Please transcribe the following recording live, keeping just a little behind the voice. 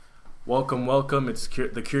Welcome. It's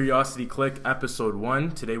the Curiosity Clique, episode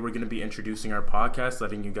 1. Today we're going to be introducing our podcast,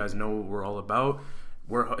 letting you guys know what we're all about.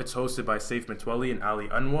 It's hosted by Seif and Aly and Ali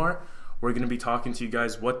Anwar. We're going to be talking to you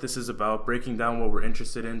guys what this is about, breaking down what we're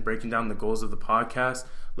interested in, breaking down the goals of the podcast,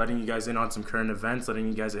 letting you guys in on some current events, letting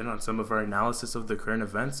you guys in on some of our analysis of the current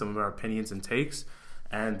events, some of our opinions and takes,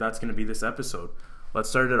 and that's going to be this episode. Let's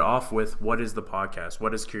start it off with what is the podcast?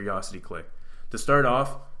 What is Curiosity Clique? To start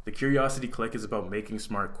off, the Curiosity Clique is about making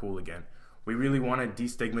smart cool again. We really want to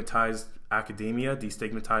destigmatize academia,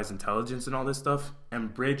 destigmatize intelligence and all this stuff,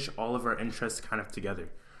 and bridge all of our interests kind of together.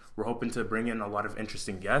 We're hoping to bring in a lot of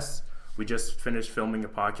interesting guests. We just finished filming a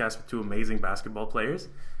podcast with 2 amazing basketball players,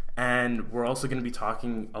 and we're also going to be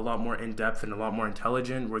talking a lot more in-depth and a lot more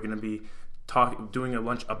intelligent. We're going to be doing a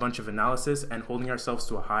bunch of analysis and holding ourselves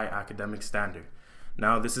to a high academic standard.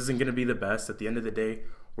 Now, this isn't going to be the best. At the end of the day,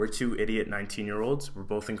 we're 2 idiot 19-year-olds. We're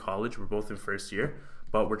both in college. We're both in first year.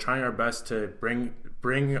 But we're trying our best to bring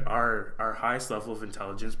our highest level of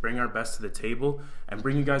intelligence, bring our best to the table, and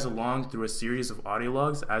bring you guys along through a series of audio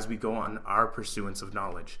logs as we go on our pursuance of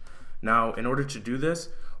knowledge. Now, in order to do this,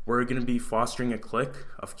 we're going to be fostering a clique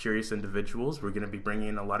of curious individuals. We're going to be bringing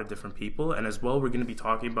in a lot of different people. And as well, we're going to be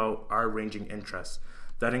talking about our ranging interests.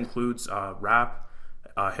 That includes rap,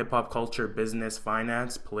 hip-hop culture, business,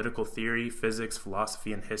 finance, political theory, physics,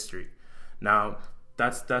 philosophy, and history. Now,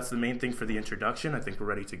 that's the main thing for the introduction. I think we're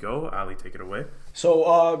ready to go. Ali, take it away.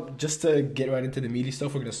 So, just to get right into the meaty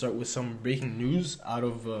stuff, we're going to start with some breaking news out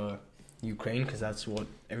of Ukraine, because that's what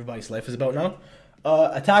everybody's life is about now.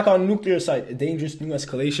 Attack on nuclear site, a dangerous new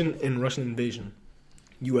escalation in Russian invasion,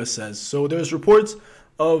 U.S. says. So there's reports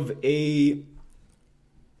of a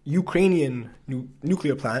Ukrainian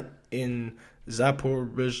nuclear plant in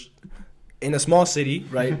Zaporizhzhia, in a small city,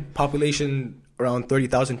 right? Population around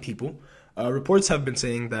 30,000 people. Reports have been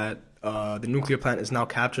saying that the nuclear plant is now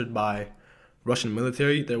captured by Russian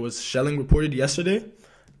military. There was shelling reported yesterday.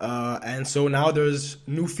 And so now there's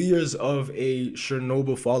new fears of a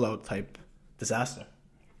Chernobyl fallout type disaster.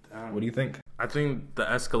 What do you think? I think the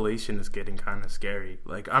escalation is getting kind of scary.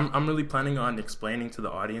 Like, I'm really planning on explaining to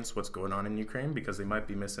the audience what's going on in Ukraine because they might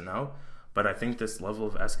be missing out. But I think this level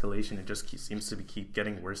of escalation, it just seems to keep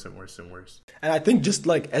getting worse and worse and worse. And I think just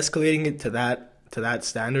like escalating it to that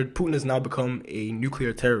standard, Putin has now become a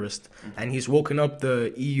nuclear terrorist, and he's woken up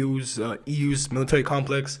the EU's military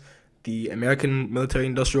complex, the American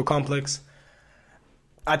military-industrial complex.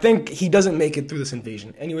 I think he doesn't make it through this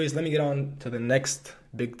invasion. Anyways, let me get on to the next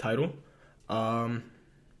big title. The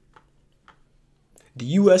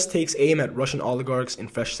U.S. takes aim at Russian oligarchs in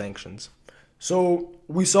fresh sanctions. So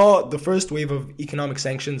we saw the first wave of economic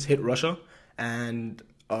sanctions hit Russia, and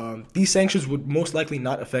these sanctions would most likely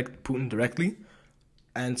not affect Putin directly.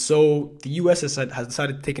 And so the U.S. has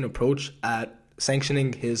decided to take an approach at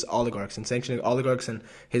sanctioning his oligarchs and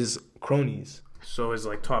his cronies. So his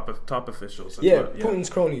like top officials.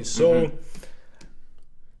 Putin's cronies. So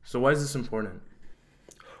why is this important?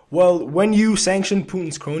 Well, when you sanction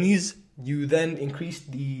Putin's cronies, you then increase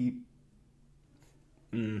the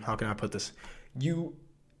how can I put this? They'll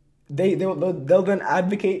then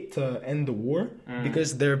advocate to end the war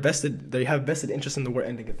because they have vested interest in the war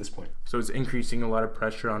ending at this point. So it's increasing a lot of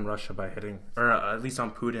pressure on Russia by hitting, or at least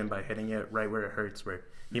on Putin by hitting it right where it hurts, where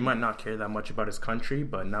he might not care that much about his country,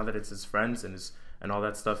 but now that it's his friends and all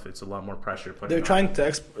that stuff, it's a lot more pressure put. They're trying to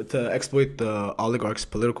exploit the oligarchs'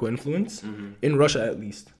 political influence in Russia, at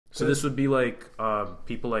least. So this would be like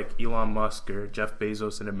people like Elon Musk or Jeff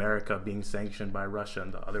Bezos in America being sanctioned by Russia,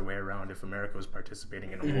 and the other way around if America was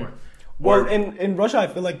participating in a war. Well, in Russia, I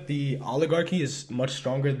feel like the oligarchy is much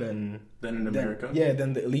stronger than in America.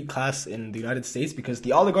 Than the elite class in the United States, because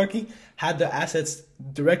the oligarchy had the assets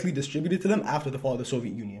directly distributed to them after the fall of the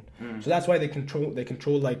Soviet Union. So that's why they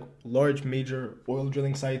control like large major oil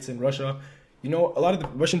drilling sites in Russia. You know, a lot of the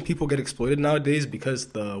Russian people get exploited nowadays because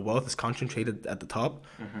the wealth is concentrated at the top.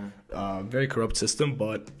 Very corrupt system,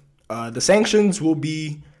 but the sanctions will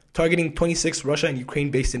be targeting 26 Russia and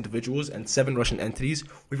Ukraine-based individuals and 7 Russian entities.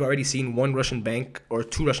 We've already seen 1 Russian bank or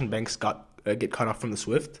 2 Russian banks get cut off from the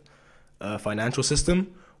SWIFT financial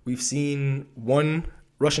system. We've seen 1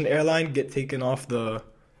 Russian airline get taken off the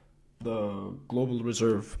global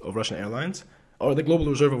reserve of Russian airlines, or the global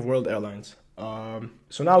reserve of world airlines.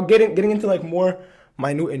 So now getting into like more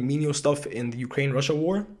minute and menial stuff in the Ukraine-Russia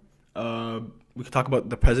war, we could talk about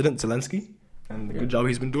the president Zelensky and the good job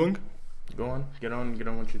he's been doing. Go on, get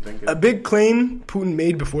on what you think. A big claim Putin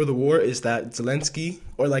made before the war is that Zelensky,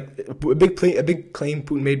 or like a big claim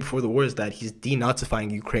Putin made before the war is that he's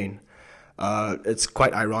denazifying Ukraine. It's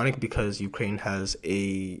quite ironic because Ukraine has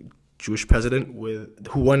a Jewish president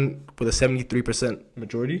who won with a 73%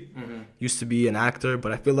 majority. Used to be an actor,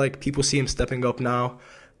 but I feel like people see him stepping up now.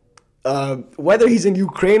 Whether he's in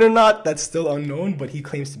Ukraine or not, that's still unknown, but he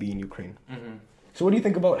claims to be in Ukraine. So what do you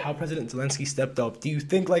think about how President Zelensky stepped up? Do you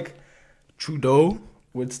think like Trudeau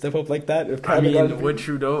would step up like that? Would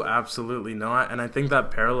Trudeau? Absolutely not. And I think that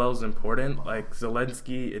parallel is important. Like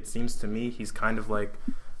Zelensky, it seems to me, he's kind of like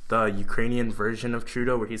the Ukrainian version of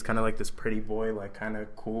Trudeau, where he's kind of like this pretty boy, like kind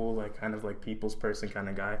of cool, like kind of like people's person kind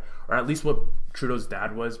of guy, or at least what Trudeau's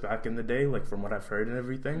dad was back in the day, like from what I've heard and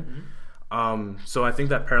everything. So I think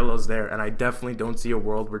that parallel's there, and I definitely don't see a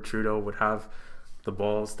world where Trudeau would have the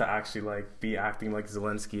balls to actually like be acting like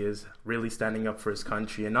Zelensky is, really standing up for his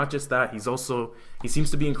country. And not just that, he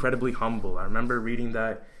seems to be incredibly humble. I remember reading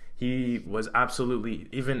that he was absolutely,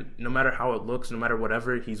 even no matter how it looks, no matter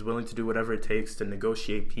whatever, he's willing to do whatever it takes to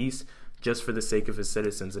negotiate peace just for the sake of his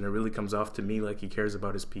citizens. And it really comes off to me like he cares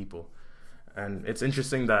about his people. And it's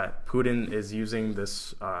interesting that Putin is using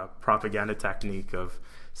this propaganda technique of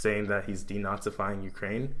saying that he's denazifying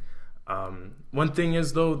Ukraine. One thing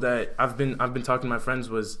is though that I've been talking to my friends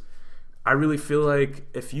was, I really feel like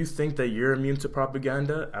if you think that you're immune to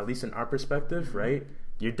propaganda, at least in our perspective, right,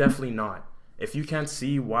 you're definitely not. If you can't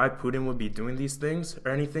see why Putin would be doing these things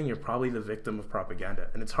or anything, you're probably the victim of propaganda,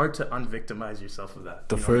 and it's hard to unvictimize yourself of that.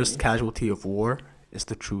 The first casualty of war is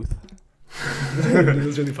the truth. It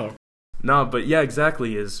was really powerful. No, but yeah,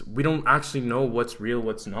 exactly. Is we don't actually know what's real,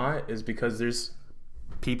 what's not, is because there's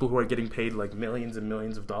people who are getting paid like millions and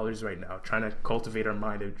millions of dollars right now trying to cultivate our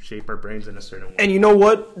mind and shape our brains in a certain way. And you know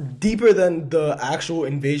what? Deeper than the actual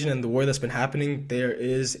invasion and the war that's been happening, there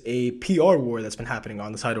is a PR war that's been happening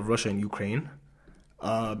on the side of Russia and Ukraine.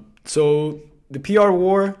 So the PR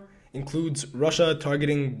war includes Russia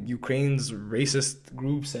targeting Ukraine's racist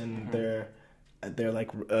groups and their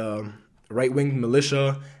like right-wing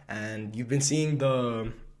militia, and you've been seeing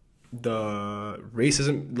the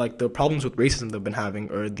racism, like the problems with racism they've been having,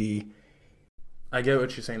 or the I get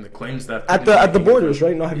what you're saying. The claims that at the borders,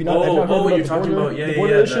 right? No, have you not? You're talking about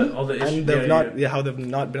all the issues. And they've how they've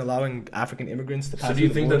not been allowing African immigrants to pass. So do you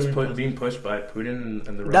think that's being pushed by Putin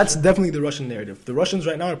and the Russians? That's definitely the Russian narrative. The Russians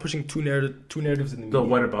right now are pushing two narratives in the media. The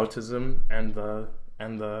whataboutism and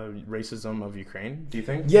the racism of Ukraine. Do you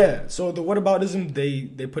think? Yeah. So the whataboutism,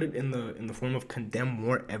 they put it in the form of condemn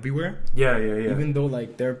war everywhere. Yeah. Even though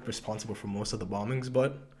like they're responsible for most of the bombings,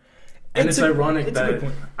 but. And it's ironic that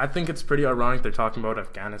I think it's pretty ironic they're talking about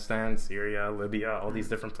Afghanistan, Syria, Libya, all these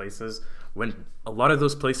different places, when a lot of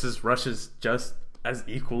those places Russia's just as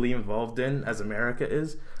equally involved in as America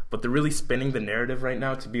is, but they're really spinning the narrative right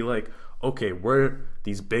now to be like, okay, we're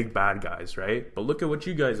these big bad guys, right? But look at what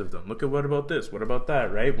you guys have done. Look at what about this? What about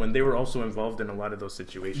that, right? When they were also involved in a lot of those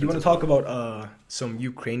situations. You want to talk about some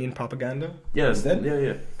Ukrainian propaganda? Yes.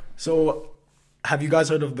 Yeah. So, have you guys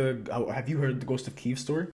heard of have you heard the Ghost of Kyiv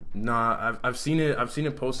story? Nah, I've seen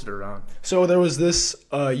it posted around. So there was this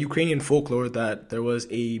Ukrainian folklore that there was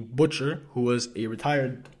a butcher who was a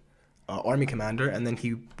retired army commander, and then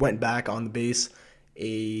he went back on the base.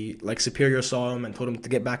 A superior saw him and told him to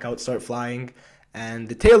get back out, start flying. And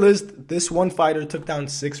the tale is this one fighter took down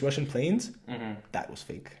 6 Russian planes. That was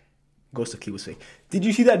fake. Ghost of Kyiv was fake. Did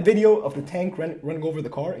you see that video of the tank running over the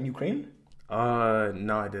car in Ukraine?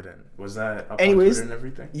 No, I didn't. Was that up on Twitter and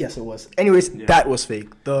everything? Yes, it was. That was fake.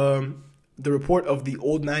 The report of the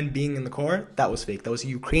old man being in the car, that was fake. That was a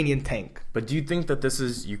Ukrainian tank. But do you think that this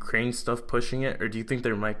is Ukraine stuff pushing it, or do you think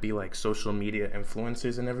there might be like social media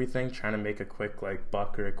influencers and everything trying to make a quick like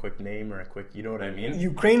buck or a quick name or a quick, you know what I mean?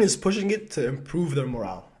 Ukraine is pushing it to improve their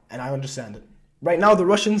morale, and I understand it. Right now, the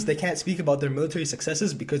Russians, they can't speak about their military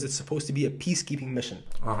successes because it's supposed to be a peacekeeping mission.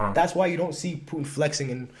 That's why you don't see Putin flexing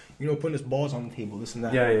and, putting his balls on the table, this and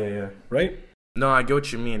that. Yeah. Right? No, I get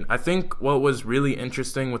what you mean. I think what was really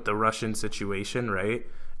interesting with the Russian situation, right,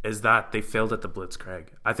 is that they failed at the Blitzkrieg.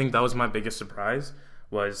 I think that was my biggest surprise,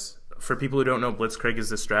 was, for people who don't know, Blitzkrieg is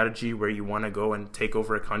the strategy where you want to go and take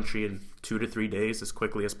over a country in 2 to 3 days as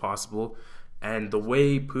quickly as possible. And the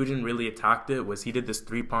way Putin really attacked it was he did this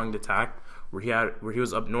 3-pronged attack where he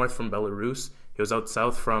was up north from Belarus, he was out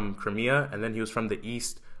south from Crimea, and then he was from the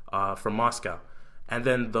east from Moscow. And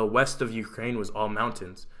then the west of Ukraine was all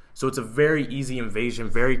mountains. So it's a very easy invasion,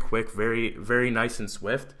 very quick, very, very nice and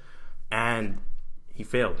swift. And he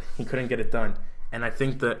failed. He couldn't get it done. And I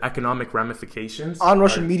think the economic ramifications... On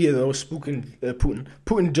Russian media, though,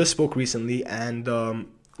 Putin just spoke recently, and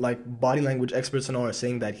body language experts and all are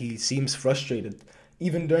saying that he seems frustrated.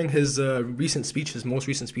 Even during his most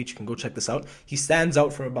recent speech, you can go check this out. He stands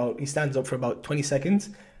up for about 20 seconds,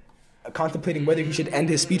 contemplating whether he should end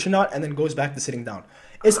his speech or not, and then goes back to sitting down.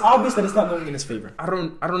 It's obvious that it's not going in his favor. I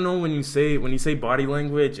don't know, when you say body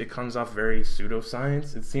language, it comes off very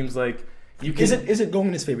pseudoscience. It seems like you can. Is it going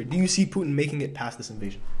in his favor? Do you see Putin making it past this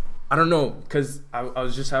invasion? I don't know, because I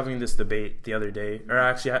was just having this debate the other day, or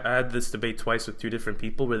actually I had this debate twice with two different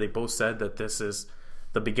people where they both said that this is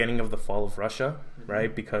the beginning of the fall of Russia,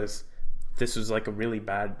 right? Because this was like a really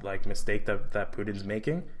bad like mistake that Putin's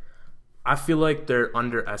making. I feel like they're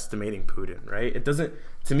underestimating Putin, right?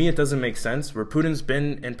 To me, it doesn't make sense. Where Putin's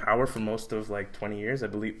been in power for most of like 20 years, I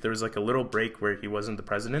believe there was like a little break where he wasn't the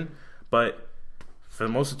president, but for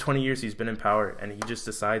most of 20 years, he's been in power, and he just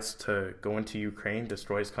decides to go into Ukraine,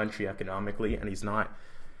 destroy his country economically, and he's not.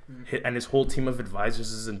 And his whole team of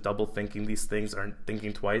advisors isn't double thinking these things, aren't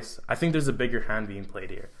thinking twice. I think there's a bigger hand being played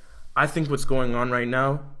here. I think what's going on right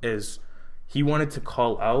now is he wanted to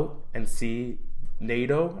call out and see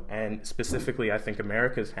NATO, and specifically, I think,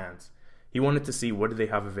 America's hands. He wanted to see what do they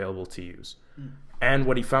have available to use. And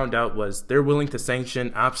what he found out was they're willing to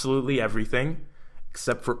sanction absolutely everything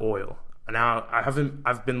except for oil. Now,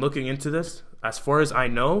 I've been looking into this. As far as I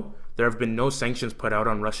know, there have been no sanctions put out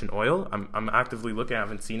on Russian oil. I'm actively looking. I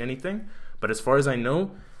haven't seen anything. But as far as I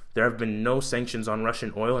know, there have been no sanctions on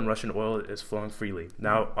Russian oil, and Russian oil is flowing freely.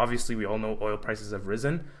 Now, obviously, we all know oil prices have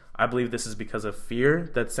risen. I believe this is because of fear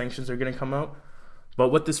that sanctions are going to come out. But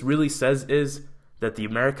what this really says is that the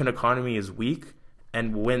American economy is weak,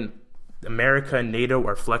 and when America and NATO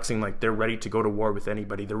are flexing like they're ready to go to war with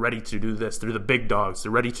anybody, they're ready to do this, they're the big dogs,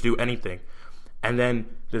 they're ready to do anything. And then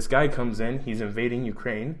this guy comes in, he's invading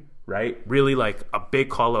Ukraine, right? Really like a big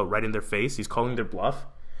call out right in their face. He's calling their bluff.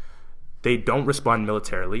 They don't respond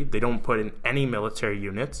militarily. They don't put in any military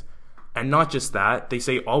units. And not just that, they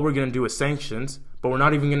say all we're going to do is sanctions, but we're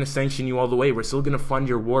not even going to sanction you all the way. We're still going to fund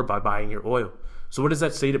your war by buying your oil. So what does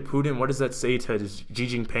that say to Putin? What does that say to Xi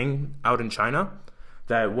Jinping out in China?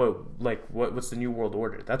 That what's the new world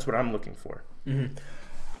order? That's what I'm looking for. Mm-hmm.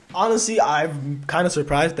 Honestly, I'm kind of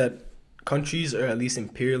surprised that countries, or at least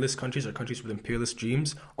imperialist countries or countries with imperialist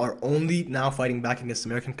dreams, are only now fighting back against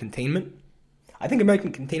American containment. I think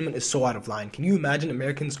American containment is so out of line. Can you imagine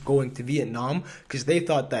Americans going to Vietnam because they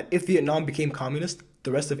thought that if Vietnam became communist,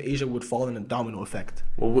 the rest of Asia would fall in a domino effect?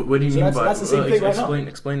 Well, what do you mean by that's the same thing right now.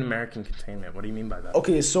 Explain American containment. What do you mean by that?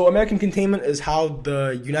 Okay, so American containment is how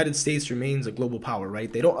the United States remains a global power,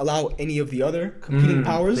 right? They don't allow any of the other competing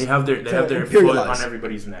powers. They have their foot on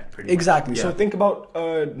everybody's neck, pretty much. Exactly. Yeah. So think about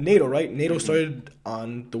NATO, right? NATO started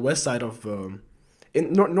on the west side of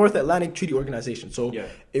in North Atlantic Treaty Organization. So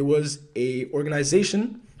it was a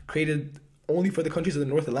organization created only for the countries of the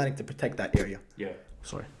North Atlantic to protect that area. Yeah.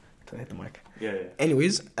 Sorry. I hit the mic. Yeah.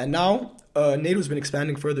 Anyways, and now NATO's been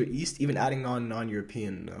expanding further east, even adding on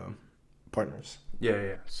non-European partners.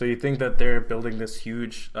 Yeah. So you think that they're building this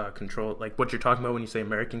huge control, like what you're talking about when you say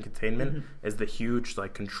American containment, is the huge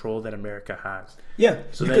like control that America has. Yeah.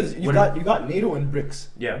 So because you got NATO and BRICS.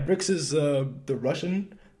 Yeah. BRICS is the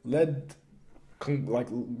Russian-led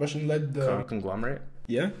conglomerate.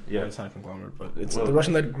 Yeah. Well, it's not a conglomerate, but it's the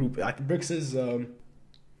Russian-led group. BRICS is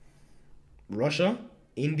Russia,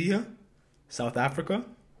 India, South Africa.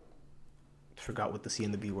 I forgot what the C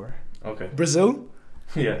and the B were. Okay. Brazil.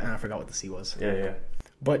 Yeah. And I forgot what the C was. Yeah.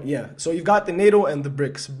 But yeah, so you've got the NATO and the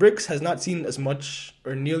BRICS. BRICS has not seen as much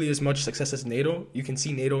or nearly as much success as NATO. You can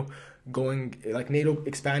see NATO NATO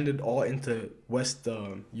expanded all into West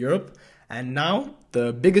Europe. And now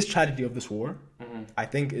the biggest tragedy of this war, I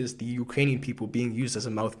think, is the Ukrainian people being used as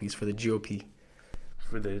a mouthpiece for the GOP.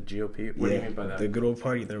 For the GOP? What do you mean by that? The good old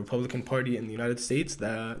party, the Republican Party in the United States.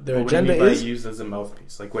 Their agenda what do you mean by is used as a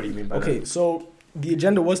mouthpiece. Like, what do you mean by that? Okay, so the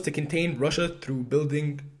agenda was to contain Russia through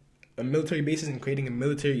building a military bases and creating a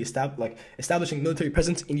military establishing military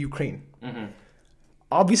presence in Ukraine. Mm-hmm.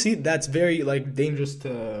 Obviously, that's very dangerous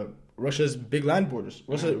to Russia's big land borders.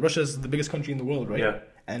 Russia's the biggest country in the world, right? Yeah.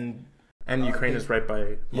 And Ukraine is right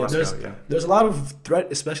by Moscow. There's a lot of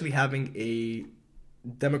threat, especially having a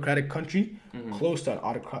democratic country close to an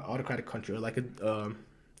autocratic country, or like a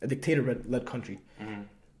dictator-led country. Mm-hmm.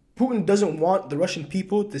 Putin doesn't want the Russian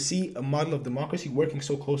people to see a model of democracy working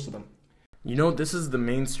so close to them. You know, this is the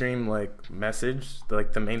mainstream message,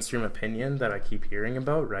 the mainstream opinion that I keep hearing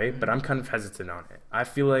about, right? But I'm kind of hesitant on it. I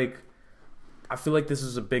feel like this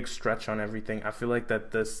is a big stretch on everything. I feel like that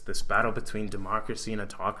this battle between democracy and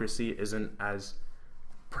autocracy isn't as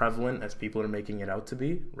prevalent as people are making it out to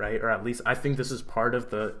be, right? Or at least I think this is part of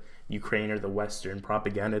the Ukraine or the Western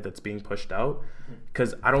propaganda that's being pushed out,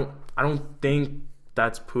 because I don't think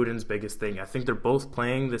that's Putin's biggest thing. I think they're both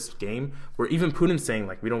playing this game where even Putin's saying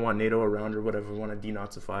we don't want NATO around or whatever, we want to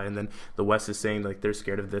denazify, and then the West is saying they're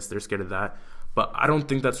scared of this, they're scared of that. But I don't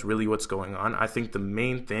think that's really what's going on. I think the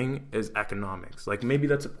main thing is economics. Like, maybe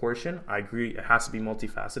that's a portion. I agree it has to be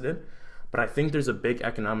multifaceted. But I think there's a big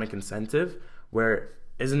economic incentive where,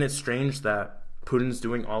 isn't it strange that Putin's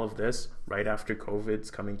doing all of this right after COVID's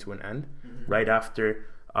coming to an end? Mm-hmm. Right after,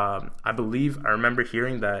 I remember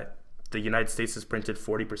hearing that the United States has printed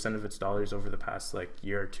 40% of its dollars over the past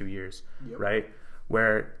year or 2 years, yep. Right?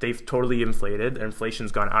 Where they've totally inflated.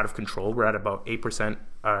 Inflation's gone out of control. We're at about 8%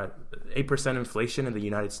 inflation in the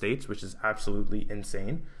United States, which is absolutely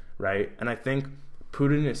insane, right? And I think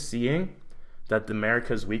Putin is seeing that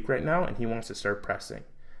America's weak right now, and he wants to start pressing.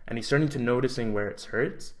 And he's starting to noticing where it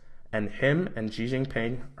hurts. And him and Xi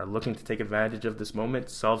Jinping are looking to take advantage of this moment,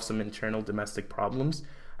 solve some internal domestic problems,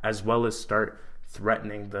 as well as start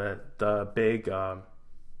threatening the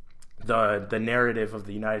narrative of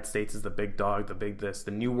the United States as the big dog, the big this,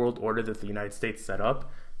 the new world order that the United States set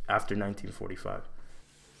up after 1945. I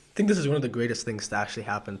think this is one of the greatest things to actually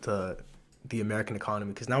happen to the American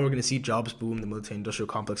economy, because now we're going to see jobs boom, the military-industrial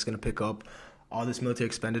complex is going to pick up, all this military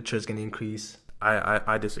expenditure is going to increase.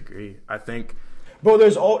 I disagree. I think, bro,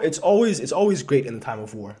 it's always great in the time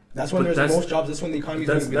of war. That's when there's the most jobs. That's when the economy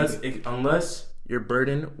is going. Unless you're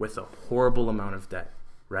burdened with a horrible amount of debt,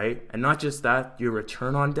 right? And not just that, your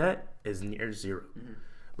return on debt is near zero. Mm-hmm.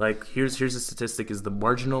 Like, here's a statistic: is the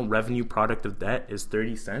marginal revenue product of debt is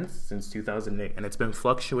 30 cents since 2008, and it's been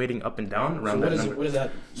fluctuating up and down around that number. What is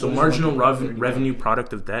that? So marginal revenue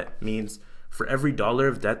product of debt means for every dollar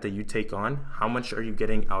of debt that you take on, how much are you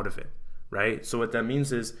getting out of it, right? So what that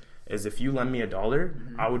means is if you lend me $1,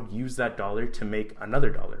 mm-hmm. I would use that dollar to make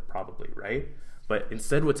another $1 probably, right? But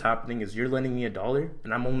instead what's happening is you're lending me $1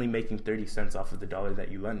 and I'm only making 30 cents off of the $1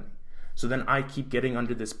 that you lend me. So then I keep getting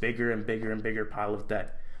under this bigger and bigger and bigger pile of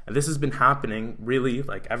debt. And this has been happening really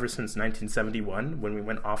ever since 1971 when we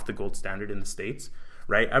went off the gold standard in the States,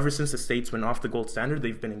 right? Ever since the States went off the gold standard,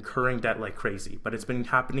 they've been incurring debt like crazy. But it's been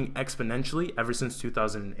happening exponentially ever since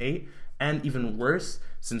 2008, and even worse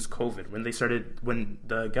since COVID, when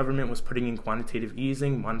the government was putting in quantitative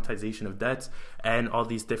easing, monetization of debts, and all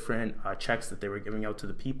these different checks that they were giving out to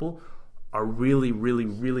the people are really, really,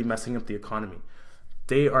 really messing up the economy.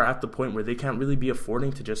 They are at the point where they can't really be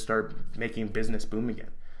affording to just start making business boom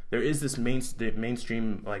again. There is this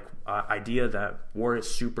mainstream idea that war is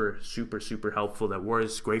super, super, super helpful, that war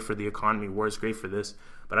is great for the economy, war is great for this.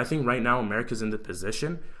 But I think right now America's in the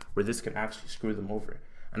position where this can actually screw them over.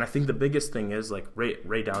 And I think the biggest thing is Ray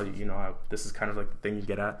Dalio, this is kind of the thing you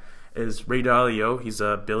get at, is Ray Dalio. He's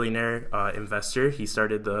a billionaire investor. He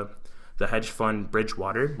started the hedge fund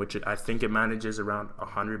Bridgewater, which I think it manages around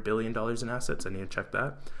 $100 billion in assets. I need to check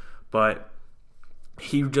that. But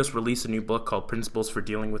he just released a new book called Principles for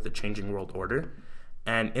Dealing with the Changing World Order.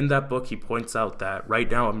 And in that book, he points out that right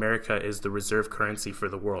now America is the reserve currency for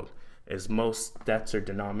the world. Is most debts are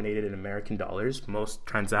denominated in American dollars, most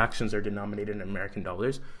transactions are denominated in American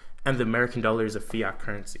dollars, and the American dollar is a fiat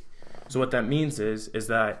currency. So what that means is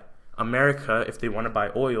that America, if they want to buy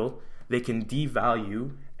oil, they can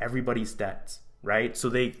devalue everybody's debts, right? So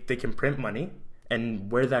they can print money,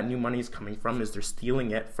 and where that new money is coming from is they're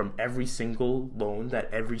stealing it from every single loan that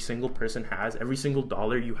every single person has, every single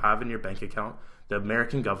dollar you have in your bank account. The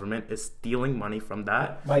American government is stealing money from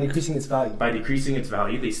that. By decreasing its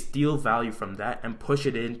value. They steal value from that and push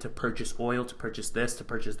it in to purchase oil, to purchase this, to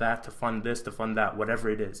purchase that, to fund this, to fund that, whatever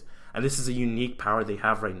it is. And this is a unique power they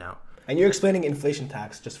have right now. And you're explaining inflation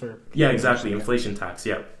tax just for... Yeah, exactly. Inflation tax,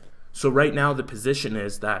 yeah. So right now the position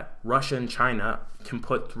is that Russia and China can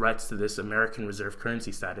put threats to this American reserve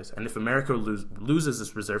currency status. And if America loses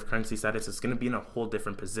this reserve currency status, it's going to be in a whole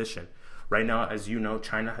different position. Right now, as you know,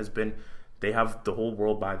 China has been... They have the whole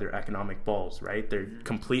world by their economic balls, right? They're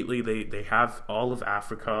completely, they have all of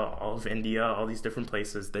Africa, all of India, all these different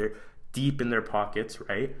places. They're deep in their pockets,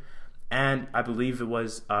 right? And I believe it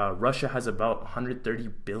was Russia has about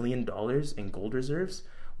 $130 billion in gold reserves,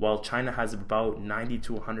 while China has about $90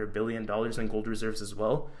 to $100 billion in gold reserves as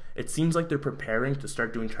well. It seems like they're preparing to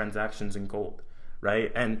start doing transactions in gold,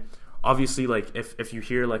 right? And obviously, if you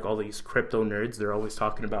hear all these crypto nerds, they're always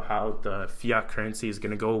talking about how the fiat currency is going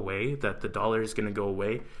to go away, that the dollar is going to go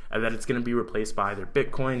away, and that it's going to be replaced by either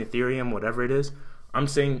Bitcoin, Ethereum, whatever it is. I'm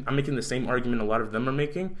making the same argument a lot of them are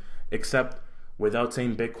making, except without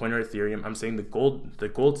saying Bitcoin or Ethereum. I'm saying the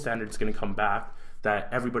gold standard is going to come back that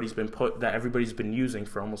everybody's been using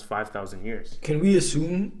for almost 5,000 years. Can we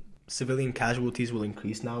assume civilian casualties will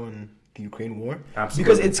increase now in the Ukraine war? Absolutely.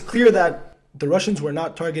 Because it's clear that the Russians were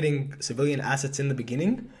not targeting civilian assets in the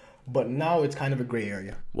beginning, But now it's kind of a gray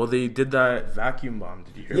area. Well, they did that vacuum bomb.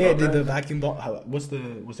 Did you hear Yeah, about they did that? the vacuum bomb. Was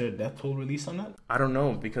there a death toll release on that? I don't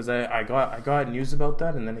know, because I got news about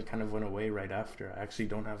that, and then it kind of went away right after. I actually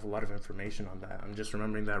don't have a lot of information on that. I'm just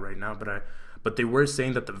remembering that right now, but they were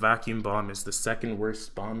saying that the vacuum bomb is the second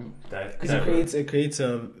worst bomb Because it creates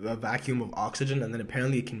a vacuum of oxygen, and then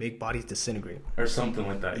apparently it can make bodies disintegrate or something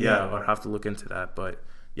like that. Yeah, I'll have to look into that. But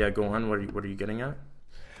yeah, go on. What are you getting at?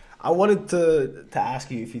 I wanted to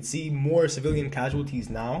ask you if you'd see more civilian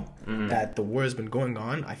casualties now that the war has been going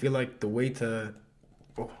on. I feel like the way to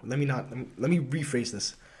let me rephrase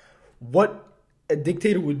this. What a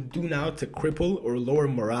dictator would do now to cripple or lower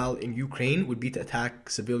morale in Ukraine would be to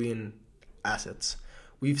attack civilian assets.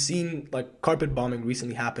 We've seen like carpet bombing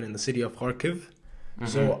recently happen in the city of Kharkiv.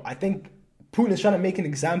 So I think Putin is trying to make an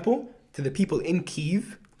example to the people in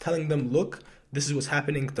Kyiv, telling them, look, this is what's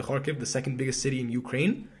happening to Kharkiv, the second biggest city in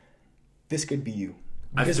Ukraine. This could be you.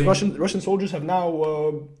 Because Russian soldiers have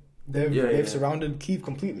now they've surrounded Kyiv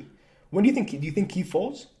completely. When do you think Kyiv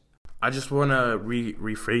falls? I just want to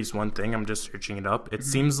rephrase one thing. I'm just searching it up. It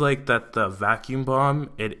seems like that the vacuum bomb,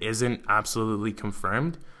 it isn't absolutely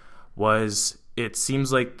confirmed. It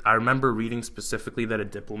seems like I remember reading specifically that a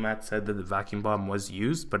diplomat said that the vacuum bomb was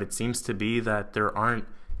used, but it seems to be that there aren't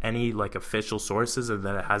any like official sources and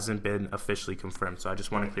that it hasn't been officially confirmed. So I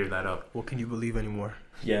just want to clear that up. What can you believe anymore?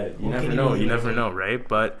 Yeah, you never know, right?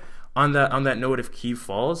 But on that note, if Kyiv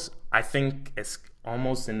falls, I think it's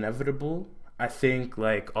almost inevitable. I think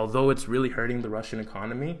like although it's really hurting the Russian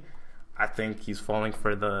economy, I think he's falling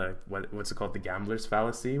for the what's it called, the gambler's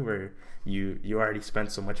fallacy, where you already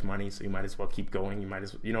spent so much money, so you might as well keep going.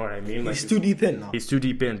 You know what I mean? Like, he's too deep in now. He's too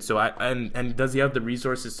deep in. So and does he have the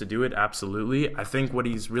resources to do it? Absolutely. I think what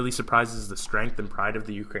he's really surprised is the strength and pride of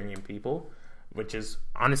the Ukrainian people, which is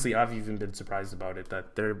honestly, I've even been surprised about it,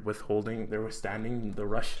 that they're withstanding the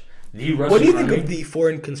Russian. What do you think of the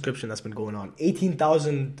foreign conscription that's been going on?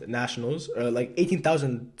 18,000 nationals, or like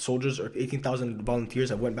 18,000 soldiers or 18,000 volunteers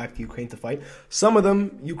have went back to Ukraine to fight. Some of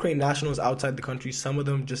them Ukraine nationals outside the country, some of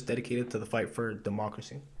them just dedicated to the fight for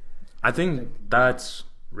democracy. I think that's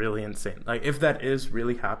really insane. Like if that is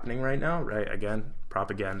really happening right now, right? Again,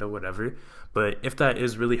 propaganda, whatever. But if that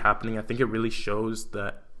is really happening, I think it really shows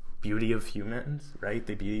that beauty of humans, right?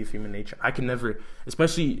 The beauty of human nature. I can never,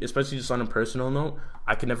 especially just on a personal note,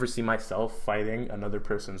 I could never see myself fighting another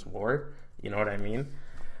person's war. You know what I mean?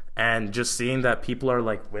 And just seeing that people are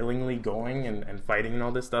like willingly going and fighting and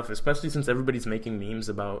all this stuff, especially since everybody's making memes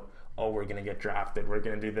about, oh, we're gonna get drafted, we're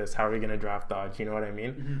gonna do this, how are we gonna draft dodge? You know what I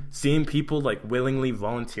mean? Seeing people like willingly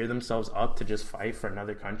volunteer themselves up to just fight for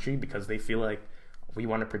another country because they feel like we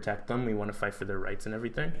want to protect them, we want to fight for their rights and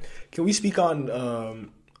everything. Can we speak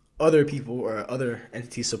on other people or other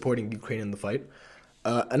entities supporting Ukraine in the fight?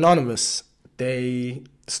 Anonymous, they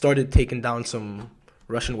started taking down some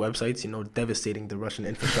Russian websites, devastating the Russian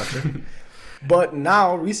infrastructure. But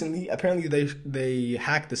now, recently, apparently they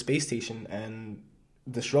hacked the space station and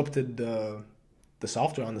disrupted the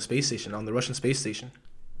software on the space station, on the Russian space station,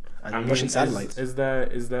 and Russian satellites. Is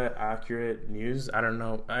that accurate news? I don't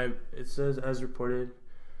know. It says as reported.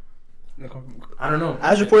 I don't know.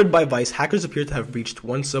 As reported by Vice, hackers appear to have breached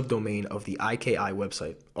one subdomain of the IKI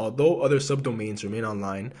website. Although other subdomains remain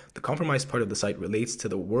online, the compromised part of the site relates to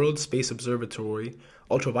the World Space Observatory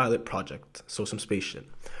Ultraviolet Project, so some space shit.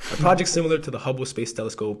 A project similar to the Hubble Space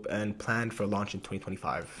Telescope and planned for launch in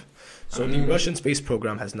 2025. So the Russian space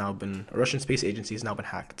Russian space agency has now been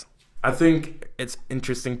hacked. I think it's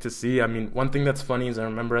interesting to see. I mean, one thing that's funny is I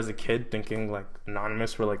remember as a kid thinking like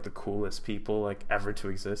Anonymous were like the coolest people like ever to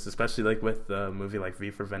exist, especially like with the movie like V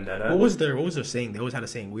for Vendetta. What was their saying? They always had a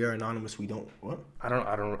saying, "We are anonymous, we don't." What? I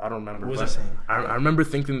don't remember. What was their saying? I remember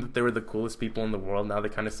thinking that they were the coolest people in the world. Now they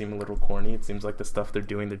kind of seem a little corny. It seems like the stuff they're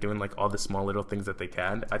doing like all the small little things that they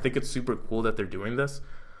can. I think it's super cool that they're doing this.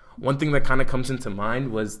 One thing that kind of comes into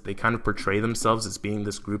mind was they kind of portray themselves as being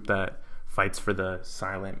this group that fights for the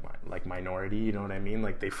silent like minority, you know what I mean?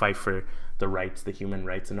 Like they fight for the rights, the human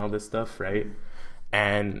rights and all this stuff, right?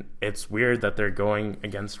 And it's weird that they're going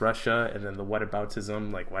against Russia, and then the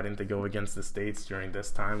whataboutism, like why didn't they go against the States during this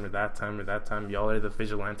time or that time or that time? Y'all are the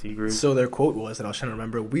vigilante group. So their quote was, and I was trying to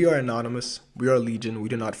remember, "We are anonymous, we are legion, we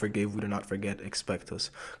do not forgive, we do not forget, expect us."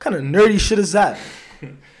 What kind of nerdy shit is that? Who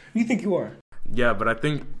do you think you are? Yeah, but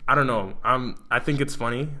I don't know. I think it's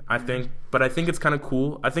funny. But I think it's kind of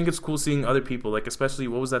cool. I think it's cool seeing other people, like especially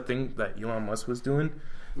what was that thing that Elon Musk was doing?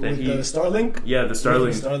 that With the Starlink? Yeah, the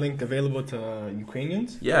Starlink. Starlink available to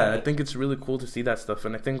Ukrainians? Yeah, I think it's really cool to see that stuff.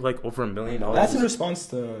 And I think like over $1 million. That's in response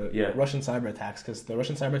to Russian cyber attacks, because the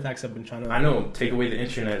Russian cyber attacks have been trying to... I know, take away the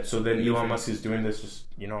internet. So then Elon Musk is doing this just,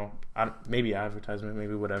 maybe advertisement,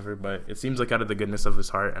 maybe whatever. But it seems like out of the goodness of his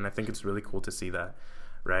heart. And I think it's really cool to see that,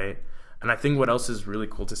 right? And I think what else is really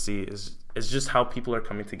cool to see is just how people are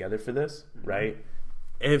coming together for this, right?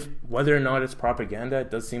 If whether or not it's propaganda,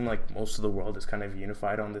 it does seem like most of the world is kind of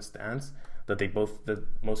unified on this stance. That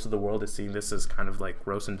most of the world is seeing this as kind of like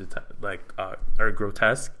gross and or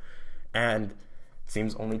grotesque, and it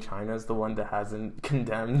seems only China is the one that hasn't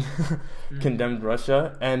condemned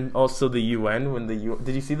Russia, and also the UN.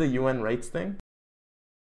 Did you see the UN rights thing?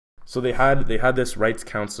 So they had this rights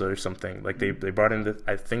council or something. Like they brought in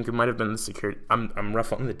I think it might have been the security. I'm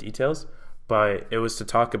rough on the details, but it was to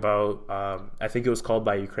talk about. I think it was called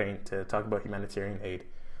by Ukraine to talk about humanitarian aid,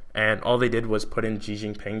 and all they did was put in Xi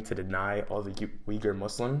Jinping to deny all the Uyghur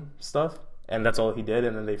Muslim stuff, and that's all he did.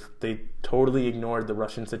 And then they totally ignored the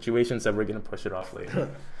Russian situation, said we're gonna push it off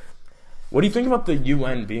later. What do you think about the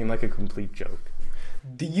UN being like a complete joke?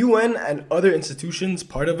 The UN and other institutions,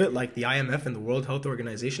 part of it, like the IMF and the World Health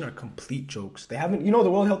Organization, are complete jokes. They haven't, the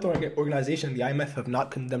World Health Organization and the IMF have not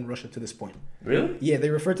condemned Russia to this point. Really? Yeah, they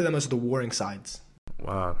refer to them as the warring sides.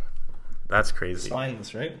 Wow, that's crazy.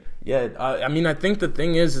 Spineless, right? Yeah, I mean, I think the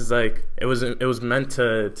thing is like it was meant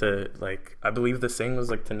to like, I believe the saying was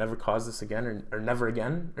like to never cause this again or never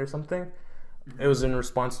again or something. It was in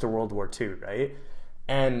response to World War II, right?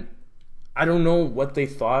 And I don't know what they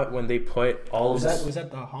thought when they put all of this. Was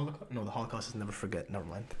that the Holocaust? No, the Holocaust is never forget. Never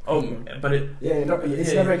mind. Oh, but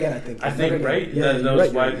it's never again. I think. Right? Yeah, that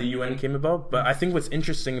was why the UN came about. But I think what's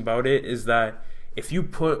interesting about it is that if you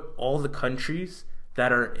put all the countries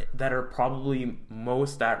that are probably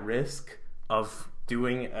most at risk of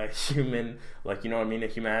doing a human, a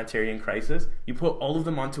humanitarian crisis, you put all of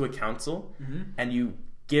them onto a council, and you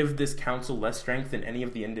give this council less strength than any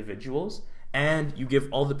of the individuals. And you give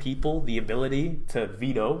all the people the ability to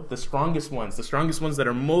veto the strongest ones that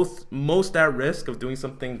are most at risk of doing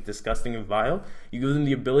something disgusting and vile. You give them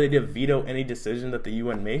the ability to veto any decision that the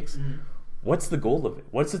UN makes. What's the goal of it?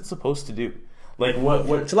 What's it supposed to do? Like what?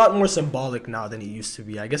 It's a lot more symbolic now than it used to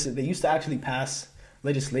be. I guess they used to actually pass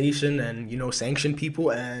legislation and sanction people,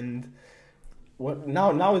 and what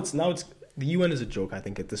now it's the UN is a joke, I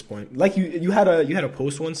think, at this point. Like you had a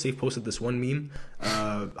post once. Saif posted this one meme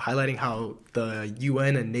highlighting how the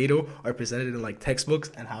UN and NATO are presented in like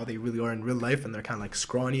textbooks and how they really are in real life, and they're kind of like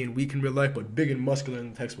scrawny and weak in real life, but big and muscular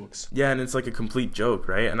in the textbooks. Yeah, and it's like a complete joke,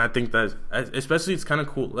 right? And I think that especially it's kind of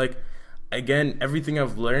cool. Like, again, everything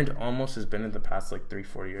I've learned almost has been in the past like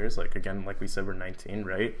 3-4 years. Like, again, like we said, we're 19,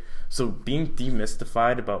 right? So being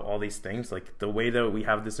demystified about all these things, like the way that we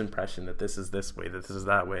have this impression that this is this way, that this is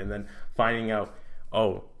that way, and then finding out,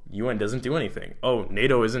 oh, UN doesn't do anything. Oh,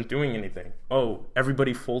 NATO isn't doing anything. Oh,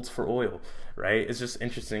 everybody folds for oil, right? It's just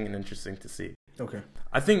interesting to see. Okay.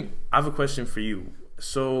 I have a question for you.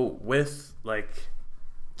 So with like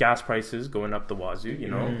gas prices going up the wazoo,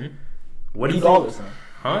 what do you think?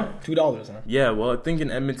 Huh? $2, huh? Yeah, well, I think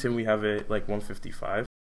in Edmonton we have it like $1.55,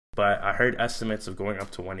 but I heard estimates of going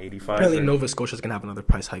up to $1.85. Apparently Nova Scotia's gonna have another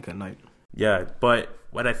price hike at night. Yeah, but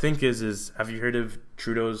what I think is have you heard of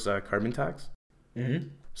Trudeau's carbon tax?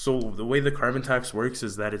 So the way the carbon tax works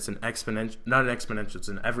is that it's it's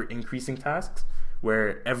an ever increasing tax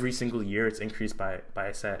where every single year it's increased by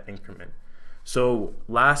a set increment. So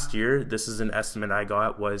last year, this is an estimate I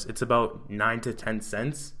got, it's about 9 to 10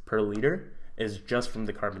 cents per liter is just from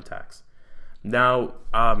the carbon tax. Now,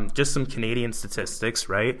 just some Canadian statistics,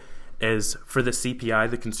 right, is for the CPI,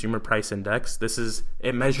 the Consumer Price Index,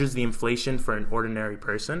 it measures the inflation for an ordinary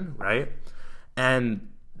person, right? And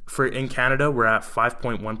in Canada, we're at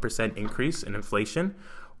 5.1% increase in inflation,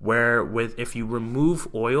 where if you remove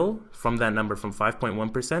oil from that number from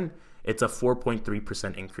 5.1%, it's a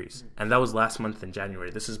 4.3% increase. And that was last month in January.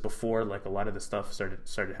 This is before like a lot of the stuff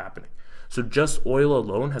started happening. So just oil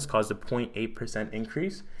alone has caused a 0.8%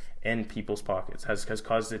 increase in people's pockets, has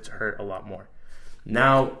caused it to hurt a lot more.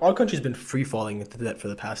 Now, our country's been free falling into debt for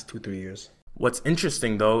the past 2-3 years. What's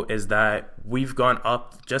interesting though is that we've gone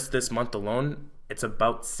up just this month alone. It's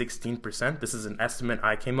about 16%. This is an estimate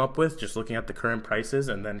I came up with just looking at the current prices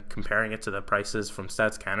and then comparing it to the prices from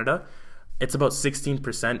Stats Canada. It's about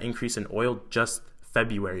 16% increase in oil just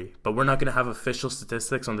February, but we're not going to have official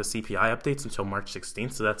statistics on the CPI updates until March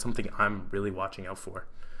 16th, so that's something I'm really watching out for.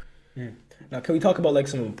 Now, can we talk about like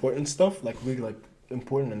some important stuff, like really like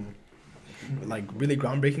important and like really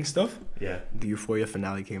groundbreaking stuff? Yeah. The Euphoria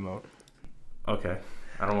finale came out. Okay.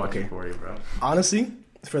 I don't watch Euphoria, bro. Honestly,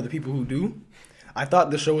 for the people who do, I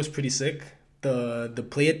thought the show was pretty sick. The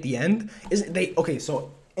play at the end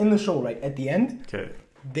so in the show, right, at the end,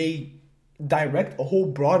 they direct a whole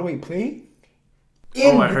Broadway play.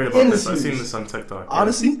 I heard about this. I've seen this on TikTok.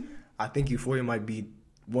 Honestly, I think Euphoria might be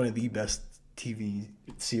one of the best TV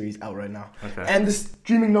series out right now. Okay. And the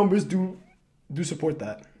streaming numbers do support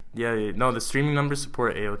that. Yeah. No, the streaming numbers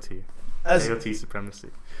support AOT. AOT supremacy.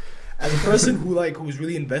 As a person who's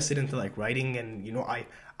really invested into like writing, and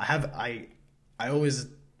I always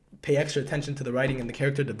pay extra attention to the writing and the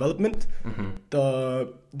character development. Mm-hmm.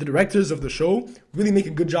 The directors of the show really make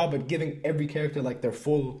a good job at giving every character like their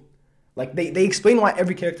full, like they explain why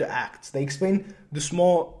every character acts. They explain the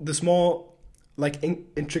small like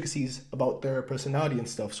intricacies about their personality and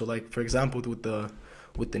stuff. So like for example with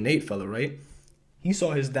the Nate fella, right? He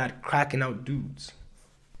saw his dad cracking out dudes.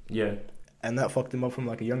 Yeah. And that fucked him up from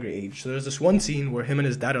like a younger age. So there's this one scene where him and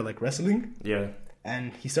his dad are like wrestling. Yeah.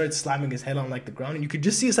 And he started slamming his head on like the ground, and you could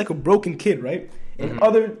just see it's like a broken kid, right? In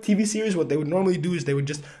other TV series, what they would normally do is they would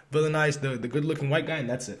just villainize the good-looking white guy, and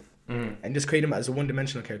that's it, and just create him as a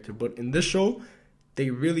one-dimensional character. But in this show,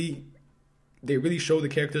 they really show the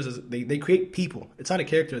characters as they create people. It's not a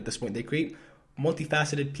character at this point. They create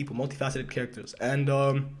multifaceted people, multifaceted characters. And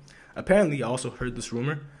apparently, I also heard this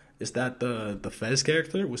rumor is that the Fez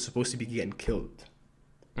character was supposed to be getting killed.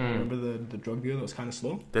 Remember the drug dealer that was kind of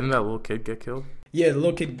slow? Didn't that little kid get killed? Yeah, the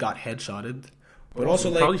little kid got headshotted. But also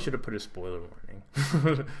like probably should have put a spoiler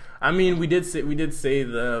warning. I mean, we did say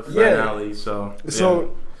the finale,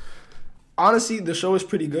 so honestly, the show is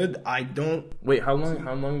pretty good. I don't wait. How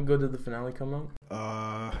long ago did the finale come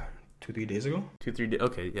out? 2-3 days ago. 2-3 days.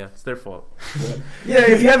 Okay, yeah, it's their fault. Yeah,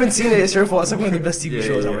 if you haven't seen it, it's your fault. It's like one of the best TV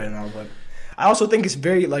shows out right now. But I also think it's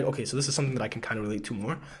very like so this is something that I can kind of relate to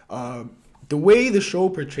more. The way the show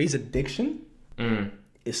portrays addiction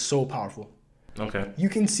is so powerful. Okay. You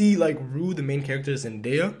can see like Rue, the main character,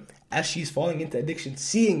 Zendaya, as she's falling into addiction,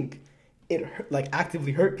 seeing it like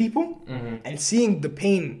actively hurt people, and seeing the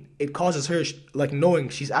pain it causes her, like knowing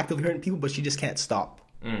she's actively hurting people, but she just can't stop.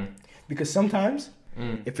 Because sometimes,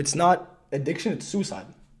 if it's not addiction, it's suicide.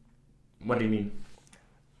 What do you mean?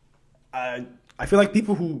 I feel like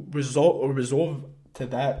people who resolve to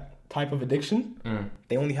that type of addiction,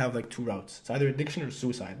 they only have like two routes. It's either addiction or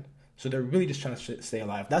suicide. So they're really just trying to stay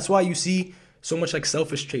alive. That's why you see so much like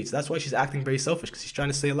selfish traits. That's why she's acting very selfish, because she's trying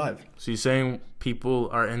to stay alive. So you're saying people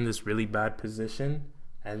are in this really bad position,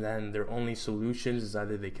 and then their only solutions is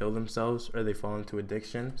either they kill themselves or they fall into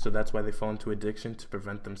addiction. So that's why they fall into addiction, to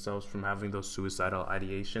prevent themselves from having those suicidal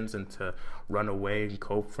ideations and to run away and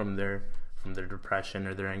cope from their depression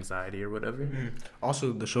or their anxiety or whatever.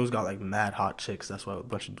 Also, the show's got like mad hot chicks. That's why a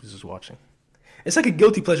bunch of dudes is watching. It's like a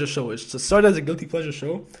guilty pleasure show. It started as a guilty pleasure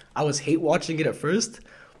show. I was hate watching it at first,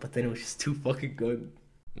 but then it was just too fucking good.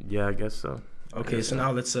 Yeah, I guess so. Okay, so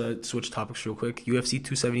now let's switch topics real quick. UFC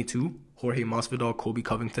 272, Jorge Masvidal, Colby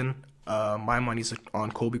Covington. My money's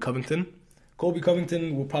on Colby Covington. Colby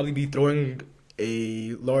Covington will probably be throwing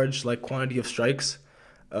a large like quantity of strikes.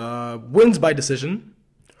 Wins by decision.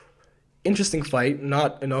 Interesting fight.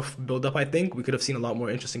 Not enough build-up, I think. We could have seen a lot more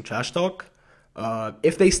interesting trash talk.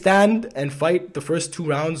 If they stand and fight, the first 2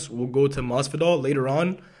 rounds will go to Masvidal. Later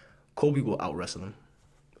on, Colby will out-wrestle him.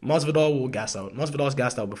 Masvidal will gas out. Masvidal's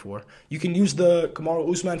gassed out before. You can use the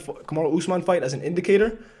Kamaru Usman fight as an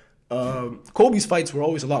indicator. Colby's fights were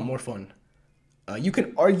always a lot more fun. You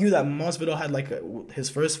can argue that Masvidal had like his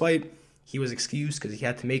first fight, he was excused because he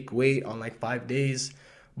had to make weight on like 5 days.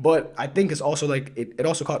 But I think it's also like it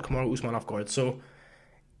also caught Kamaru Usman off guard. So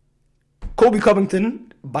Colby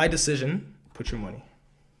Covington by decision. Put your money.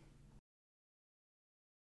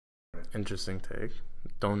 Interesting take.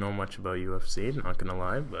 Don't know much about UFC, not gonna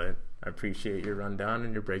lie, but I appreciate your rundown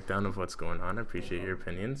and your breakdown of what's going on. I appreciate your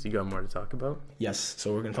opinions. You got more to talk about? Yes,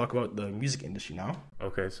 so we're gonna talk about the music industry now.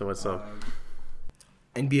 Okay, so what's up?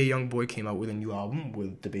 NBA Youngboy came out with a new album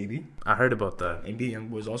with DaBaby. I heard about that. NBA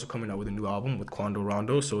Youngboy is also coming out with a new album with Quando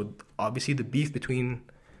Rondo. So obviously the beef between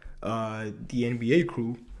the NBA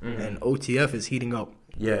crew and OTF is heating up.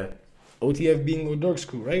 Yeah. OTF being Lil Durk's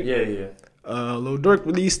crew, right? Yeah. Lil Durk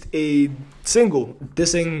released a single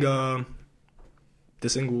dissing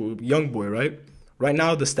Youngboy, right? Right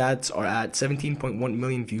now the stats are at 17.1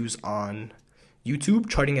 million views on YouTube,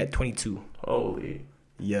 charting at 22. Holy.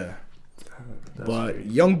 Yeah. That's but crazy.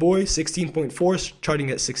 Youngboy 16.4,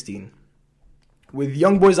 charting at 16. With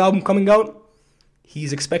Youngboy's album coming out,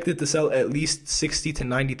 he's expected to sell at least 60 to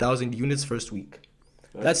 90,000 units first week.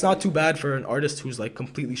 That's not too bad for an artist who's like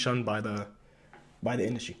completely shunned by the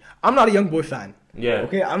industry. I'm not a Youngboy fan. Yeah.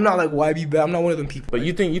 Okay, I'm not like YB, but I'm not one of them people. But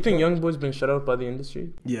you think Youngboy's been shut out by the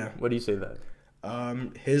industry? Yeah. What do you say that?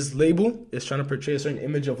 His label is trying to portray a certain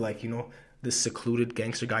image of like, you know, this secluded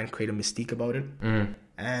gangster guy and create a mystique about it.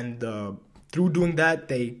 And through doing that,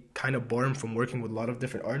 they kind of bar him from working with a lot of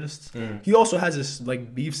different artists. He also has this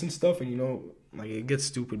like beefs and stuff, and you know, like it gets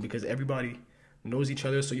stupid because everybody knows each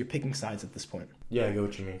other, so you're picking sides at this point. Yeah, I get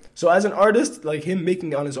what you mean. So as an artist, like him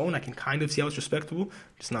making it on his own, I can kind of see how it's respectable.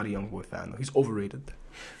 Just not a Youngboy fan though. He's overrated.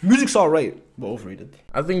 Music's alright, but overrated.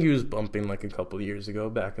 I think he was bumping like a couple of years ago,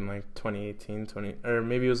 back in like 2018, or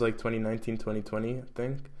maybe it was like 2019, 2020, I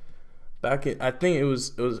think. I think it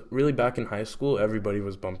was really back in high school. Everybody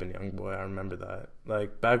was bumping Youngboy. I remember that.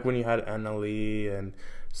 Like back when you had Aly and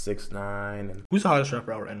 6ix9ine and Who's the hottest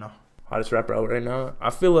rapper out right now? Hottest rapper out right now?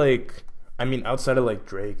 I feel like, I mean, outside of like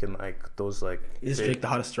Drake and like those like. Is Drake the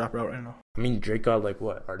hottest rapper out right now? I mean, Drake got like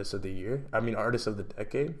what, artist of the year? I mean, artist of the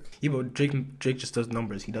decade. Yeah, but Drake just does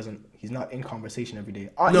numbers. He's not in conversation every day.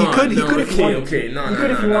 No, he could if he wanted to.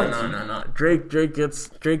 No.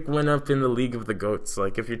 Drake went up in the league of the GOATs.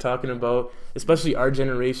 Like if you're talking about, especially our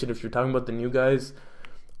generation, if you're talking about the new guys,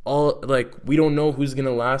 all like we don't know who's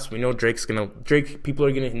gonna last. We know people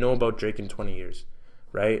are gonna know about Drake in 20 years,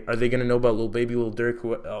 right? Are they gonna know about Lil Baby, Lil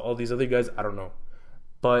Durk, all these other guys? I don't know,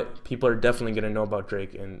 but people are definitely gonna know about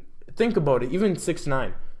Drake. And think about it, even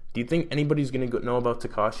 6ix9ine. Do you think anybody's gonna know about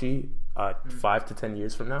Tekashi 5 to 10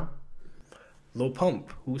 years from now? Lil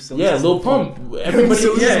Pump, who still Lil Pump. Everybody,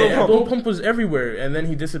 Lil Pump was everywhere, and then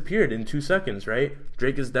he disappeared in 2 seconds, right?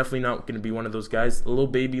 Drake is definitely not going to be one of those guys. Lil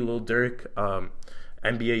Baby, Lil Durk,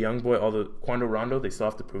 NBA Youngboy, all the Quando Rondo, they still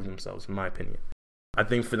have to prove themselves, in my opinion. I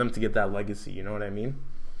think for them to get that legacy, you know what I mean?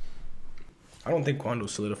 I don't think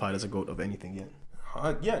Quando's solidified as a GOAT of anything yet.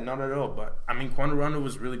 Yeah, not at all. But I mean, Quando Rondo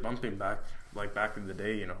was really bumping back in the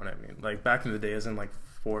day. You know what I mean? Like back in the day, as in like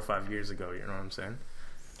 4 or 5 years ago. You know what I'm saying?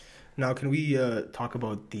 Now, can we talk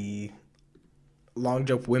about the long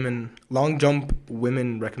jump women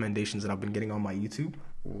recommendations that I've been getting on my YouTube?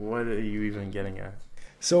 What are you even getting at?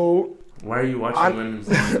 So why are you watching women's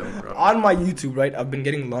long jump, bro? On my YouTube, right, I've been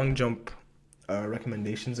getting long jump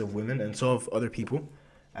recommendations of women and so of other people,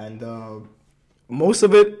 and most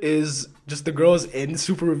of it is just the girls in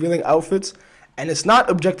super revealing outfits, and it's not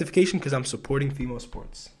objectification because I'm supporting female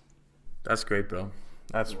sports. That's great, bro.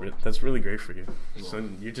 That's really great for you. So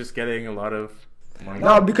you're just getting a lot of money.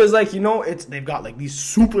 No, because like, you know, they've got like these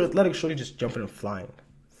super athletic shorties just jumping and flying.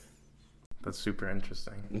 That's super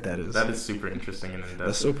interesting. That is super interesting and in-depth.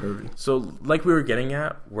 That's so pervy. So like we were getting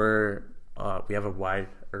at, we have a wide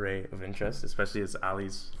array of interests, especially as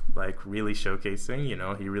Aly's like really showcasing. You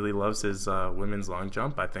know, he really loves his women's long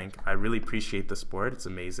jump. I really appreciate the sport. It's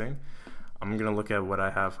amazing. I'm gonna look at what I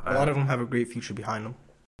have. A lot of them have a great future behind them.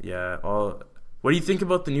 Yeah. What do you think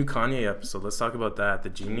about the new Kanye episode? Let's talk about that. The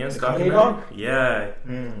Genius documentary? Yeah.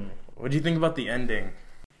 What do you think about the ending?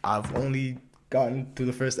 I've only gotten through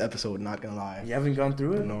the first episode, not gonna lie. You haven't gone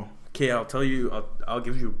through it? No. Okay, I'll tell you. I'll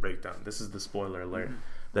give you a breakdown. This is the spoiler alert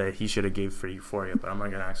that he should have gave for Euphoria, but I'm not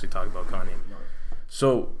gonna actually talk about Kanye.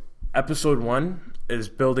 So, episode 1 is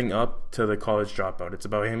building up to the college dropout. It's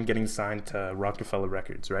about him getting signed to Rockefeller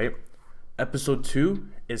Records, right? Episode 2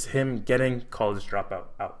 is him getting college dropout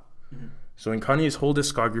out. So in Kanye's whole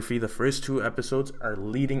discography, the first 2 episodes are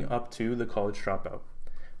leading up to the college dropout.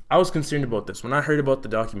 I was concerned about this. When I heard about the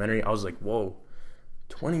documentary, I was like, whoa,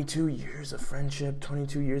 22 years of friendship,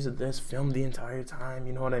 22 years of this, filmed the entire time,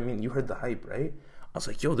 you know what I mean? You heard the hype, right? I was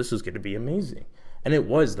like, yo, this is going to be amazing. And it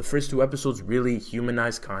was. The first 2 episodes really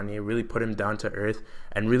humanized Kanye, really put him down to earth,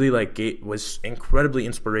 and really was incredibly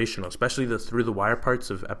inspirational, especially the through the wire parts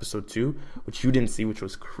of episode 2, which you didn't see, which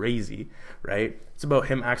was crazy, right? It's about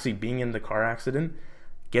him actually being in the car accident,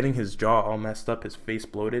 getting his jaw all messed up, his face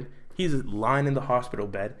bloated. He's lying in the hospital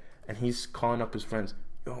bed, and he's calling up his friends,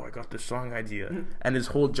 yo, I got this song idea. And his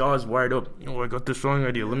whole jaw is wired up. Yo, I got this song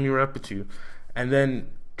idea. Let me rap it to you. And then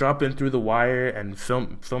dropping through the wire and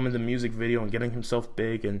filming the music video and getting himself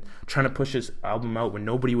big and trying to push his album out when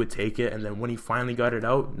nobody would take it. And then when he finally got it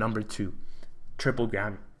out, number 2, triple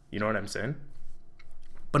Grammy. You know what I'm saying?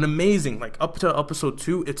 But amazing. Like up to episode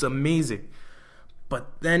 2, it's amazing.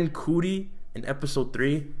 But then Cootie in episode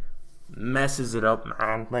 3 messes it up,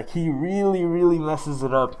 man. Like he really, really messes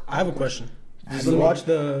it up. I have a question. Did you watch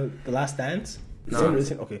the Last Dance? No.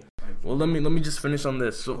 Okay. Well, let me just finish on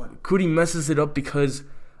this. So Cootie messes it up because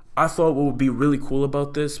I thought what would be really cool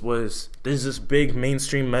about this was there's this big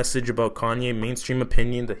mainstream message about Kanye, mainstream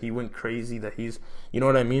opinion that he went crazy, that he's, you know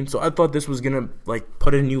what I mean? So I thought this was going to like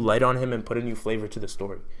put a new light on him and put a new flavor to the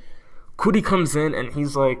story. Cootie comes in and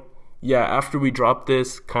he's like, yeah, after we dropped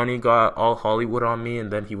this, Kanye got all Hollywood on me,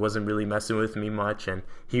 and then he wasn't really messing with me much, and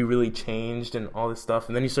he really changed and all this stuff.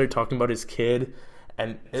 And then he started talking about his kid,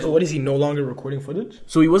 And So what, is he no longer recording footage?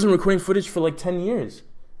 So he wasn't recording footage for like 10 years.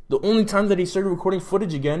 The only time that he started recording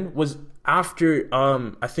footage again was after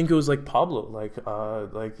I think it was like Pablo,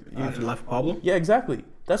 After Life of Pablo? Yeah, exactly.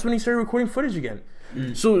 That's when he started recording footage again.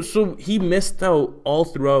 So he missed out all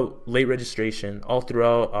throughout late registration, all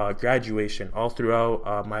throughout graduation, all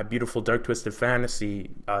throughout My Beautiful Dark Twisted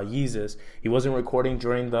Fantasy, Yeezus. He wasn't recording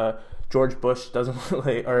during the George Bush doesn't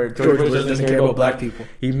care about black people.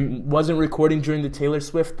 He wasn't recording during the Taylor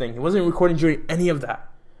Swift thing. He wasn't recording during any of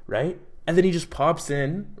that, right? And then he just pops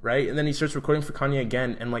in, right? And then he starts recording for Kanye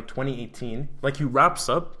again in like 2018. Like he wraps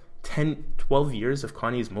up 10, 12 years of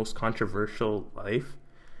Kanye's most controversial life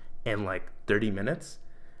in like 30 minutes.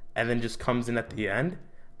 And then just comes in at the end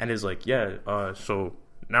and is like, so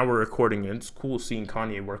now we're recording it. It's cool seeing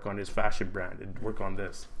Kanye work on his fashion brand and work on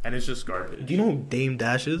this. And it's just garbage. Do you know who Dame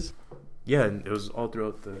Dash is? Yeah, it was all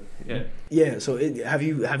throughout the... Yeah, so have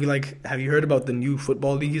you heard about the new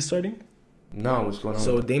football league he's starting? No, what's going on?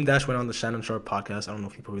 So Dame Dash went on the Shannon Sharp podcast. I don't know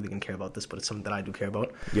if people really can care about this, but it's something that I do care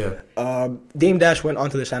about. Yeah. Dame Dash went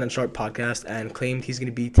onto the Shannon Sharp podcast and claimed he's going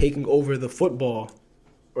to be taking over the football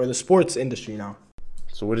or the sports industry now.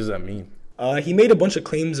 So what does that mean? He made a bunch of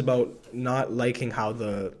claims about not liking how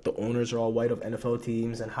the owners are all white of NFL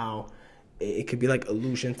teams and how it could be like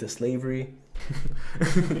allusion to slavery.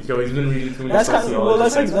 Yo, he's been reading too much. That's kind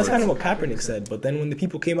of what Kaepernick said. But then when the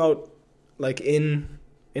people came out like in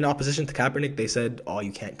opposition to Kaepernick, they said, "Oh,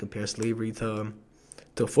 you can't compare slavery to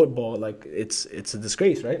football. Like it's a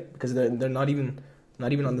disgrace, right? Because they're not even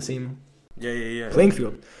on the same playing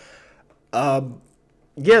field."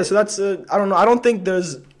 Yeah, so that's I don't know. I don't think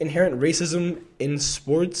there's inherent racism in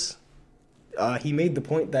sports. He made the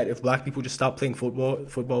point that if black people just stopped playing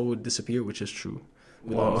football would disappear, which is true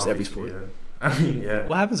with almost every sport. Yeah. I mean, yeah.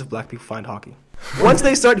 What happens if black people find hockey? Once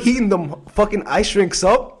they start heating them fucking ice rinks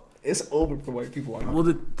up, it's over for white people. Well,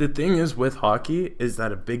 the thing is with hockey is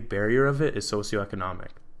that a big barrier of it is socioeconomic.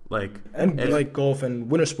 Like golf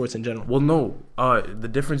and winter sports in general. Well, no. The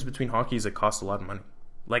difference between hockey is it costs a lot of money.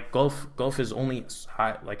 Like golf is only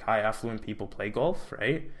high affluent people play golf,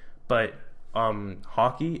 right? But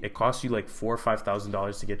hockey, it costs you like $4,000 or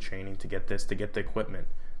 $5,000 to get training, to get this, to get the equipment.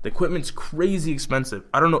 The equipment's crazy expensive.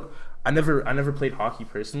 I don't know. I never played hockey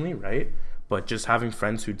personally, right? But just having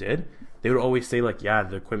friends who did, they would always say like, yeah,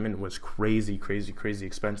 the equipment was crazy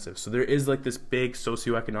expensive. So there is like this big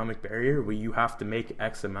socioeconomic barrier where you have to make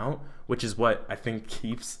X amount, which is what I think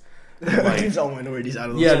keeps keeps all minorities out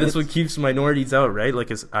of those. Yeah, that's what keeps minorities out, right?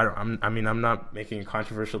 Like, I'm not making a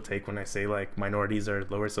controversial take when I say like minorities are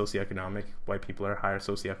lower socioeconomic, white people are higher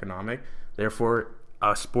socioeconomic. Therefore,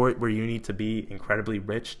 a sport where you need to be incredibly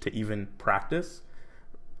rich to even practice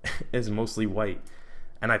is mostly white.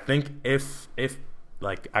 And I think if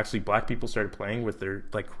like actually black people started playing with their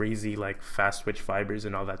like crazy like fast twitch fibers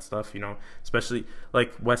and all that stuff, you know, especially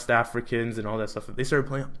like West Africans and all that stuff, if they started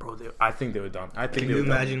playing, bro, I think they would done. Can you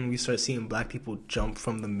imagine we start seeing black people jump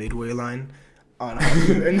from the midway line on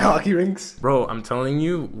in hockey rinks? Bro, I'm telling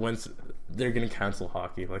you, once they're gonna cancel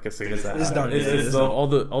hockey, like as soon as that it's done. All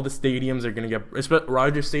the stadiums are gonna get,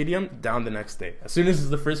 Rogers Stadium down the next day. As soon as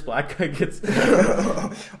the first black guy gets,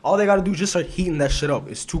 all they gotta do is just start heating that shit up.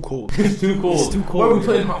 It's too cold. It's too cold. It's too cold. Where are we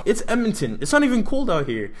playing? It's Edmonton. It's not even cold out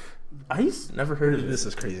here. Ice? Never heard of this. This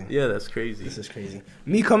is crazy. Yeah, that's crazy. This is crazy.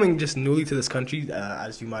 Me coming just newly to this country,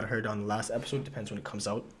 as you might have heard on the last episode, depends when it comes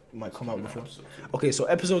out. It might come out before. Okay, so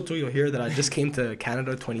episode 2, you'll hear that I just came to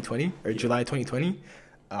Canada 2020 or July 2020.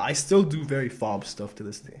 I still do very fob stuff to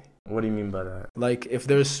this day. What do you mean by that? Like, if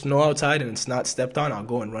there's snow outside and it's not stepped on, I'll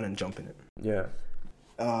go and run and jump in it. Yeah.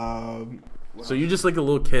 So you're just like a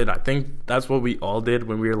little kid. I think that's what we all did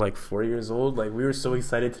when we were like 4 years old. Like, we were so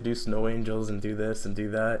excited to do snow angels and do this and do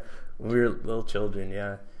that when we were little children,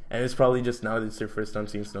 yeah. And it's probably just now that it's your first time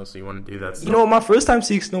seeing snow, so you want to do that stuff. You know, my first time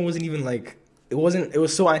seeing snow wasn't even like... It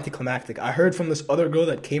was so anticlimactic. I heard from this other girl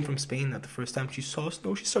that came from Spain that the first time she saw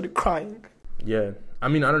snow, she started crying. Yeah. I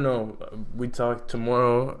mean, I don't know. We talk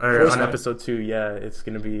tomorrow or on episode 2. Yeah,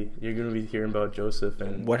 you're gonna be hearing about Joseph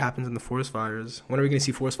and what happens in the forest fires. When are we gonna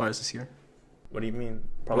see forest fires this year? What do you mean?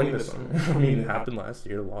 Probably this summer. I mean, it happened last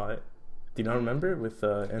year a lot. Do you not remember with?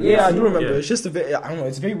 Yeah, I do remember. Yeah. It's just I don't know.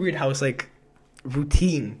 It's very weird how it's like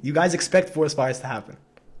routine. You guys expect forest fires to happen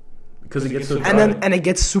because it gets so dry. and it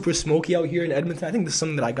gets super smoky out here in Edmonton. I think this is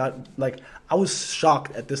something that I got like. I was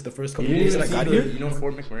shocked at this the first couple of days that I got here. You know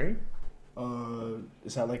Fort McMurray?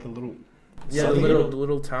 Is that like a little? Yeah, the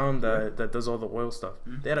little town that does all the oil stuff.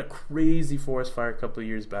 Mm-hmm. They had a crazy forest fire a couple of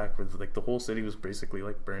years back where like the whole city was basically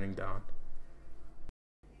like burning down.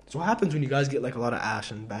 So what happens when you guys get like a lot of ash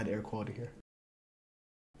and bad air quality here?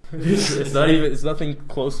 It's not even. It's nothing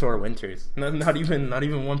close to our winters. Not even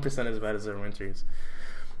 1% as bad as our winters.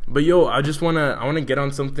 But yo, I wanna get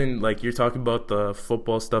on something. Like, you're talking about the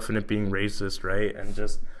football stuff and it being racist, right? And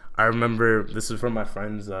just, I remember, this is from my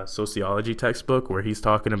friend's sociology textbook, where he's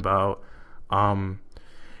talking about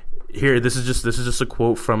here, this is just a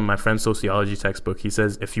quote from my friend's sociology textbook. He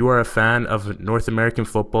says, "If you are a fan of North American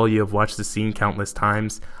football, you have watched the scene countless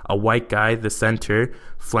times. A white guy, the center,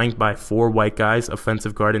 flanked by 4 white guys,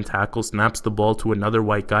 offensive guard and tackle, snaps the ball to another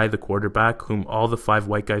white guy, the quarterback, whom all the 5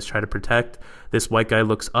 white guys try to protect. This white guy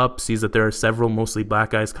looks up, sees that there are several mostly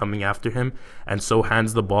black guys coming after him, and so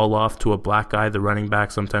hands the ball off to a black guy, the running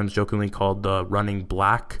back, sometimes jokingly called the running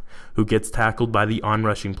black, who gets tackled by the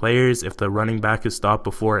onrushing players. If the running back is stopped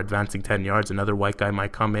before advancing 10 yards, another white guy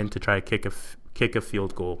might come in to try to kick a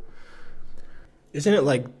field goal." Isn't it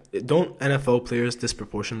like, don't NFL players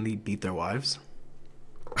disproportionately beat their wives?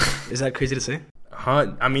 Is that crazy to say?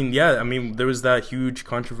 I mean, yeah. I mean, there was that huge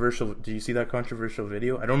controversial. Did you see that controversial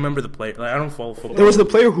video? I don't remember the player. Like, I don't follow football. There was the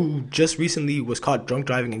player who just recently was caught drunk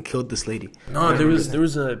driving and killed this lady. No, there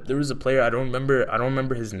was a player. I don't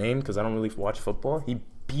remember his name because I don't really watch football. He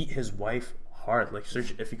beat his wife hard. Like,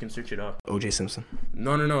 search if you can search it up. O.J. Simpson.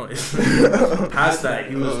 No. Past that,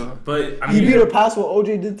 he was. But I mean, he beat her past what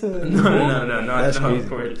O.J. did to. No. That's crazy. Of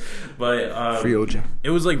course. But Free O.J.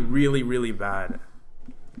 It was like really, really bad.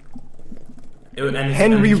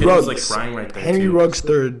 Henry Ruggs. Was, like, crying right there, Henry too. Ruggs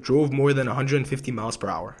III drove more than 150 miles per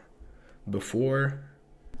hour before.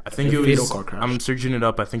 I think it fatal was. car crash. I'm searching it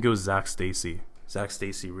up. I think it was Zach Stacy. Zach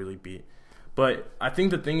Stacy really beat. But I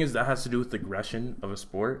think the thing is that has to do with the aggression of a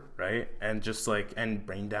sport, right? And just like, and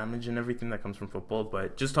brain damage and everything that comes from football.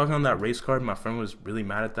 But just talking on that race card, my friend was really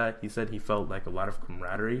mad at that. He said he felt like a lot of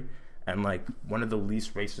camaraderie, and like one of the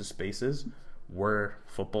least racist spaces were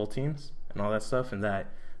football teams and all that stuff, and that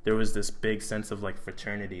there was this big sense of like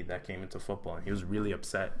fraternity that came into football, and he was really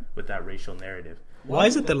upset with that racial narrative. Why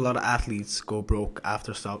is it that a lot of athletes go broke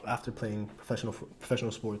after playing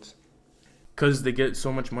professional sports? Because they get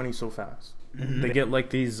so much money so fast. Mm-hmm. They get like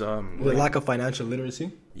these the lack of financial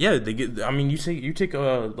literacy. Yeah, they get. I mean, you take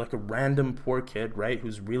a random poor kid, right,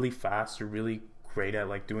 who's really fast or really great at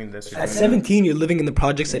like doing this. At 17, you're living in the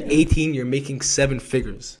projects. At 18, you're making 7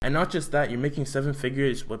 figures. And not just that, you're making 7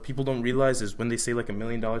 figures. What people don't realize is when they say like $1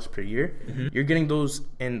 million per year, mm-hmm. you're getting those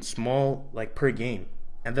in small, like, per game,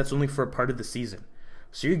 and that's only for a part of the season.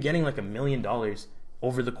 So you're getting like $1 million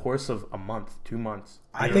over the course of a month, 2 months.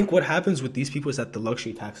 I think what happens with these people is that the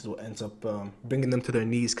luxury taxes will end up bringing them to their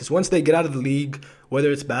knees. Because once they get out of the league,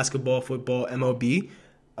 whether it's basketball, football, MLB,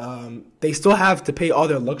 they still have to pay all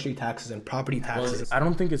their luxury taxes and property taxes. Well, I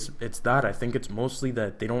don't think it's that. I think it's mostly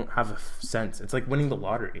that they don't have a sense. It's like winning the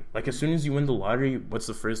lottery. Like, as soon as you win the lottery, what's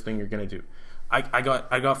the first thing you're gonna do? I got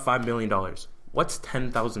 $5 million. What's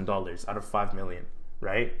 $10,000 out of $5 million,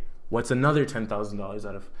 right? What's another $10,000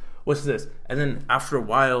 out of what's this? And then after a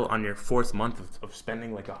while, on your 4th month of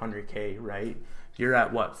spending like $100K, right? You're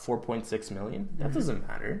at what, 4.6 million? That doesn't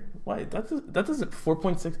matter. Why? That doesn't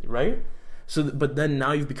 4.6, right? So, but then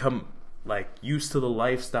now you've become like used to the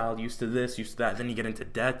lifestyle, used to this, used to that. Then you get into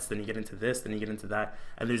debts, then you get into this, then you get into that.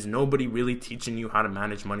 And there's nobody really teaching you how to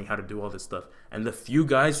manage money, how to do all this stuff. And the few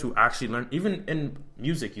guys who actually learn, even in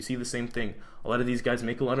music, you see the same thing. A lot of these guys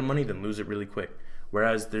make a lot of money, then lose it really quick.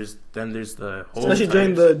 Whereas there's the whole especially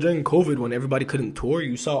during COVID when everybody couldn't tour,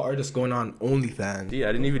 you saw artists going on OnlyFans. Yeah,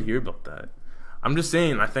 I didn't even hear about that. I'm just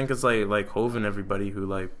saying, I think it's like Hov and everybody who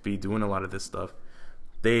like be doing a lot of this stuff.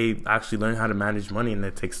 They actually learn how to manage money, and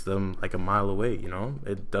it takes them like a mile away. You know,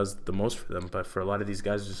 it does the most for them. But for a lot of these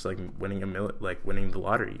guys, just like winning winning the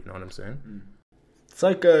lottery. You know what I'm saying? It's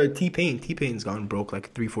like T-Pain. T-Pain's gone broke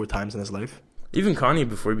like 3-4 times in his life. Even Kanye,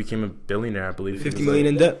 before he became a billionaire, I believe, 50 million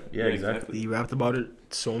in debt. Yeah, exactly. He rapped about it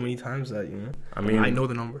so many times that, you know. I mean, I know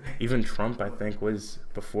the number. Even Trump, I think, was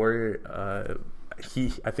before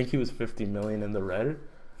I think he was 50 million in the red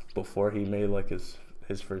before he made like his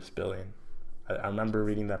first billion. I remember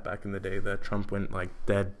reading that back in the day that Trump went like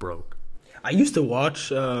dead broke. I used to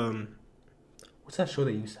watch what's that show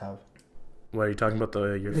they used to have? What are you talking about?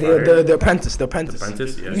 The Apprentice. The Apprentice. The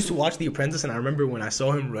Apprentice, yeah. I used to watch The Apprentice, and I remember when I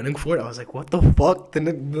saw him running for it, I was like, "What the fuck?"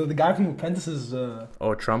 The guy from Apprentice is.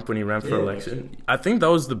 Trump when he ran for election. I think that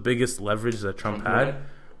was the biggest leverage that Trump had,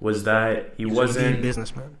 was that he wasn't a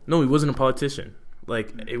businessman. No, he wasn't a politician.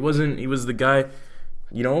 Like, it wasn't. He was the guy.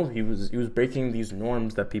 You know, he was breaking these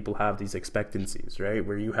norms that people have, these expectancies, right?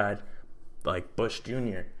 Where you had like Bush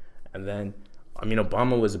Jr. and then, I mean,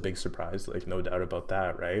 Obama was a big surprise, like no doubt about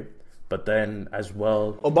that, right? But then as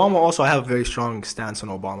well, Obama also, I have a very strong stance on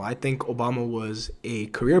Obama. I think Obama was a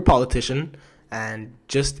career politician and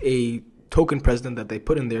just a token president that they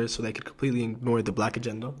put in there so they could completely ignore the black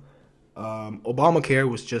agenda. Obamacare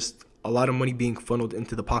was just a lot of money being funneled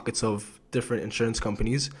into the pockets of different insurance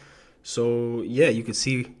companies. So, yeah, you could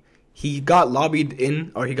see he got lobbied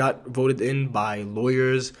in, or he got voted in by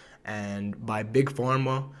lawyers and by Big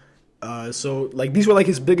Pharma. So, like, these were, like,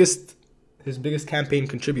 his biggest campaign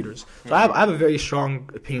contributors. So I have a very strong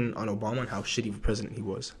opinion on Obama and how shitty of a president he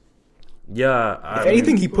was. Yeah. If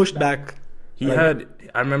anything, he pushed back.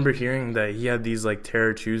 I remember hearing that he had these like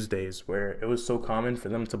Terror Tuesdays where it was so common for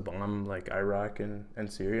them to bomb like Iraq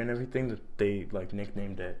and Syria and everything that they like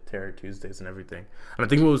nicknamed it Terror Tuesdays and everything. And I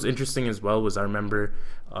think what was interesting as well was I remember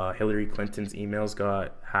Hillary Clinton's emails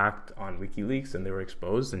got hacked on WikiLeaks and they were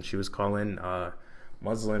exposed, and she was calling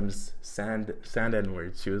Muslims sand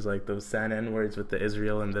N-words. She was like, those sand N-words with the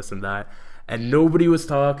Israel and this and that. And nobody was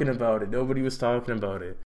talking about it.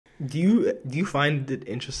 Do you find it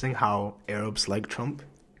interesting how Arabs like Trump?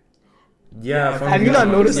 Yeah. Have you not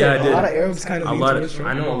noticed that a lot of Arabs kind of lean towards Trump?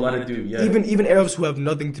 I know a lot of do, yeah. Even Arabs who have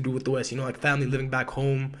nothing to do with the West, like family living back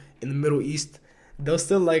home in the Middle East, they'll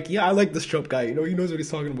still like, yeah, I like this Trump guy. He knows what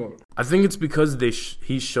he's talking about. I think it's because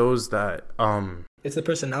he shows that it's the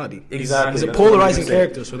personality. Exactly. He's a polarizing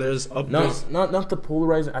character, so there's not the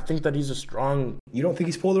polarizing. I think that he's a strong. You don't think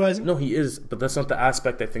he's polarizing? No, he is, but that's not the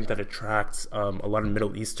aspect I think that attracts a lot of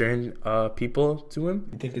Middle Eastern people to him.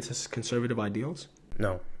 You think it's his conservative ideals?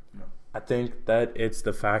 No. I think that it's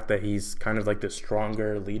the fact that he's kind of like the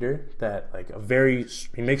stronger leader, that like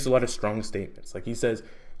he makes a lot of strong statements. Like he says,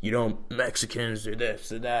 Mexicans are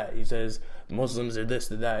this or that. He says Muslims are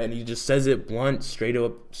this or that, and he just says it blunt, straight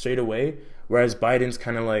away. Whereas Biden's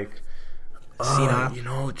kind of like, you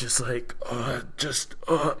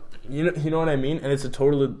know what I mean? And it's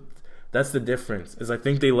that's the difference. Is I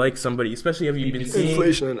think they like somebody, especially have you been seeing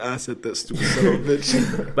inflation and asset, that stupid son of a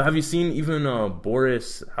bitch. But have you seen even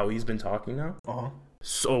Boris, how he's been talking now? Uh-huh.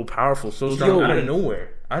 So powerful, so strong. Out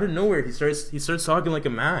of nowhere, he starts talking like a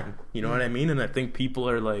man. You know what I mean? And I think people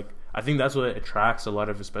are like, I think that's what attracts a lot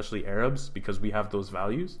of, especially Arabs, because we have those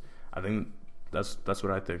values. I think that's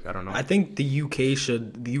what I think. I don't know. I think the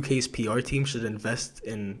UK's PR team should invest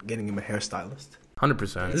in getting him a hairstylist.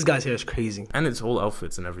 100%. This guy's hair is crazy, and his whole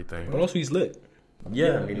outfits and everything. But also he's lit.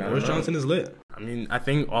 Yeah, Boris Johnson is lit. I mean, I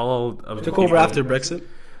think all of took over after Brexit.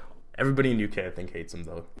 Everybody in UK, I think, hates him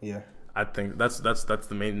though. Yeah. I think that's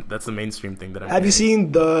the mainstream thing that I'm. Have you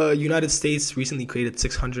seen the United States recently created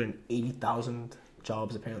 680,000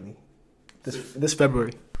 jobs apparently this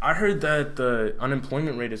February? I heard that the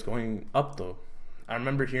unemployment rate is going up though. I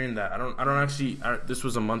remember hearing that. I don't actually. This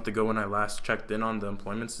was a month ago when I last checked in on the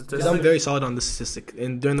employment statistics. I'm very solid on the statistic.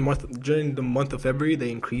 And during the month of February, they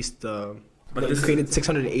increased. They created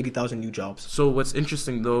 680,000 new jobs. So what's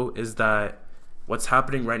interesting though is that what's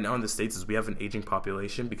happening right now in the States is we have an aging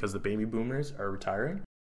population because the baby boomers are retiring.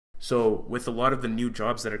 So with a lot of the new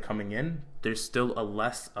jobs that are coming in, there's still a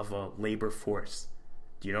less of a labor force.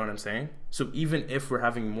 Do you know what I'm saying? So even if we're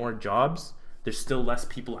having more jobs, there's still less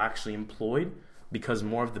people actually employed because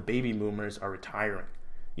more of the baby boomers are retiring.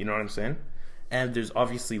 You know what I'm saying? And there's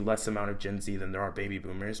obviously less amount of Gen Z than there are baby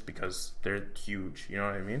boomers because they're huge. You know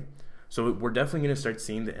what I mean? So we're definitely going to start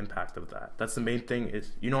seeing the impact of that. That's the main thing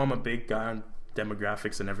is, I'm a big guy on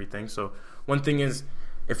demographics and everything. So one thing is,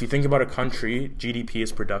 if you think about a country, GDP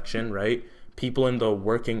is production, right? People in the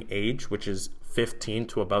working age, which is 15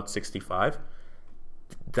 to about 65,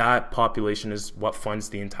 that population is what funds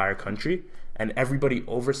the entire country. And everybody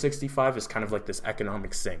over 65 is kind of like this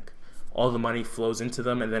economic sink. All the money flows into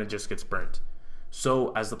them and then it just gets burnt.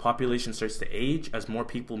 So as the population starts to age, as more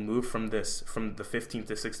people move from the 15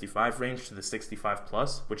 to 65 range to the 65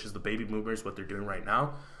 plus, which is the baby boomers, what they're doing right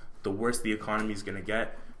now, the worse the economy is going to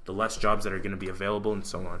get, the less jobs that are going to be available, and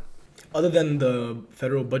so on. Other than the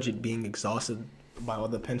federal budget being exhausted by all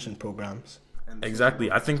the pension programs. Exactly.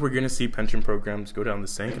 I think we're going to see pension programs go down the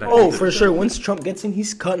sink. And for sure. Once Trump gets in,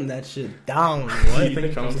 he's cutting that shit down. What?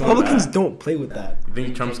 Republicans don't play with that. You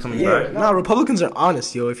think Trump's coming back? No, Republicans are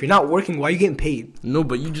honest, yo. If you're not working, why are you getting paid? No,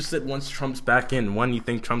 but you just said once Trump's back in. One, you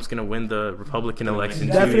think Trump's going to win the Republican election?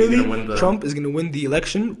 Definitely, Trump is going to win the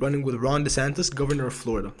election, running with Ron DeSantis, governor of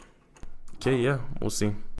Florida. Okay, yeah, we'll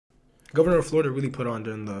see. Governor of Florida really put on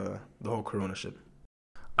during the whole Corona shit.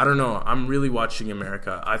 I don't know. I'm really watching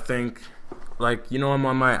America. I think, I'm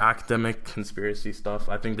on my academic conspiracy stuff.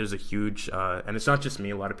 I think there's a huge, and it's not just me,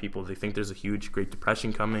 a lot of people, they think there's a huge Great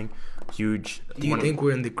Depression coming. Do you think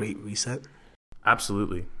we're in the Great Reset?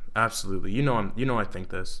 Absolutely. I think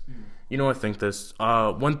this. I think this.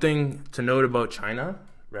 One thing to note about China,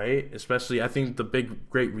 right? Especially, I think the big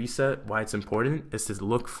Great Reset, why it's important, is to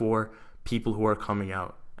look for people who are coming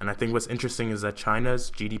out. And I think what's interesting is that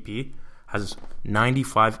China's GDP has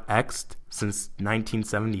 95x'd since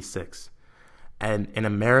 1976. And in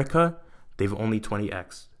America, they've only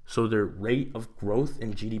 20x. So their rate of growth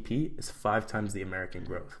in GDP is 5 times the American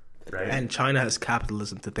growth, right? And China has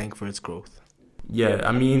capitalism to thank for its growth. Yeah,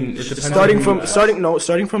 I mean, it depends starting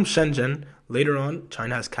from Shenzhen, later on,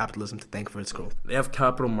 China has capitalism to thank for its growth. They have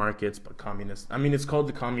capital markets, but communist. I mean, it's called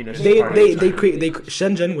the Communist Party.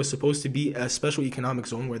 Shenzhen was supposed to be a special economic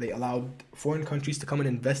zone where they allowed foreign countries to come and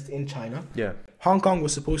invest in China. Yeah. Hong Kong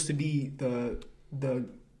was supposed to be the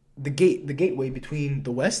gateway between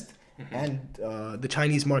the West and the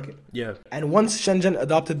Chinese market. Yeah. And once Shenzhen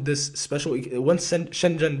adopted this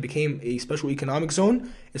Shenzhen became a special economic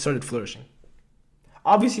zone, it started flourishing.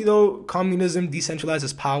 Obviously, though, communism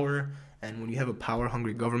decentralizes power, and when you have a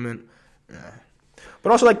power-hungry government,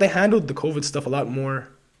 but also like they handled the COVID stuff a lot more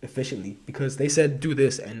efficiently because they said do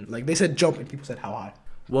this and like they said jump and people said how high.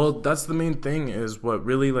 Well, that's the main thing. Is what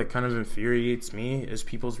really like kind of infuriates me is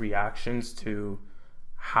people's reactions to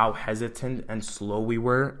how hesitant and slow we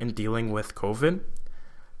were in dealing with COVID.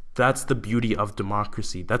 That's the beauty of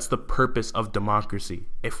democracy. That's the purpose of democracy.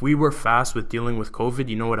 If we were fast with dealing with COVID,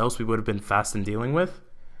 you know what else we would have been fast in dealing with?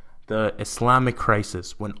 The Islamic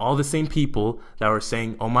crisis. When all the same people that were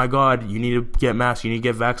saying, oh my God, you need to get masked, you need to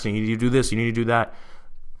get vaccinated, you need to do this, you need to do that.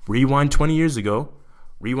 Rewind 20 years ago,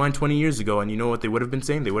 and you know what they would have been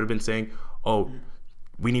saying? They would have been saying, oh,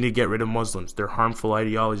 we need to get rid of Muslims. They're harmful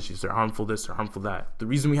ideologies. They're harmful this, they're harmful that. The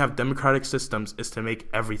reason we have democratic systems is to make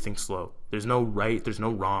everything slow. There's no right, there's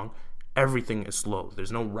no wrong. Everything is slow.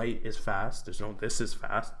 There's no right is fast. There's no this is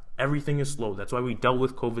fast. Everything is slow. That's why we dealt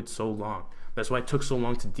with COVID so long. That's why it took so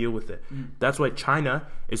long to deal with it. That's why China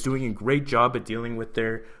is doing a great job at dealing with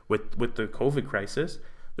with the COVID crisis.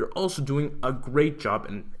 They're also doing a great job,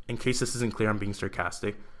 and in case this isn't clear, I'm being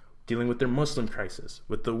sarcastic, dealing with their Muslim crisis,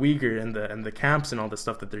 with the Uyghur and the camps and all the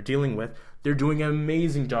stuff that they're dealing with. They're doing an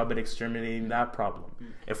amazing job at exterminating that problem.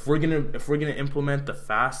 If we're gonna implement the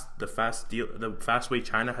fast way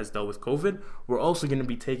China has dealt with COVID, we're also gonna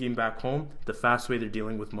be taking back home the fast way they're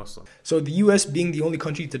dealing with Muslims. So the U.S. being the only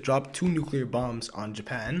country to drop 2 nuclear bombs on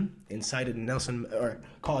Japan caused Nelson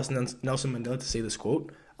Mandela to say this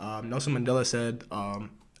quote. Nelson Mandela said,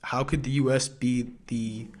 "How could the U.S. be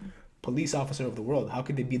the police officer of the world? How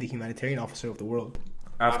could they be the humanitarian officer of the world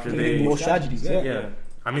after most tragedies?" Yeah.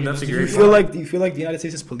 I mean, that's a great. Do you feel like the United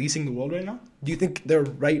States is policing the world right now? Do you think they're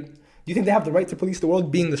right? Do you think they have the right to police the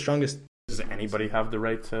world, being the strongest? Does anybody have the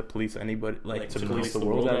right to police anybody? To police the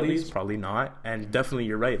world at least? Probably not. And definitely,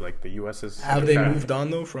 you're right. Like the U.S. is. Have they moved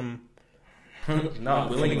on though from?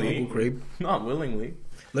 Not willingly. Abu Ghraib? Not willingly.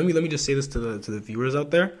 Let me just say this to the viewers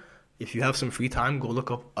out there. If you have some free time, go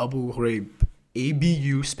look up Abu Ghraib.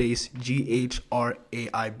 ABU space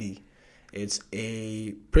GHRAIB. It's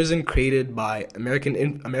a prison created by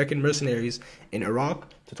American mercenaries in Iraq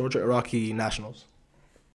to torture Iraqi nationals.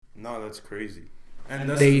 No, that's crazy. And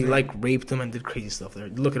they raped them and did crazy stuff there.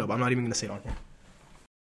 Look it up. I'm not even gonna say it on here.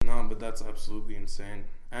 No, but that's absolutely insane.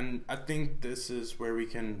 And I think this is where we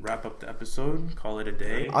can wrap up the episode, call it a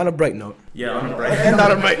day. On a bright note. Yeah, on a bright note. And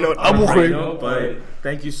on a bright note. On a bright note, but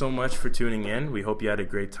thank you so much for tuning in. We hope you had a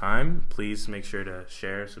great time. Please make sure to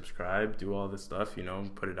share, subscribe, do all this stuff,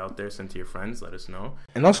 put it out there, send to your friends, let us know.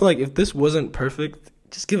 And also, if this wasn't perfect,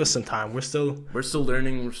 just give us some time. We're still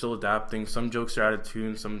learning, we're still adapting. Some jokes are out of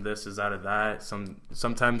tune, some of this is out of that.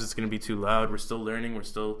 Sometimes it's going to be too loud. We're still learning, we're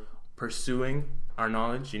still pursuing our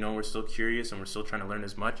knowledge, we're still curious and we're still trying to learn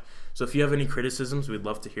as much. So if you have any criticisms, we'd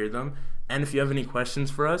love to hear them. And if you have any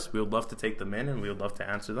questions for us, we would love to take them in and we would love to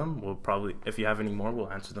answer them. We'll probably, if you have any more,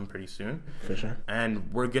 we'll answer them pretty soon. For sure.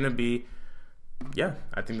 And we're going to be,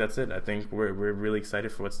 I think that's it. I think we're really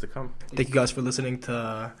excited for what's to come. Thank you guys for listening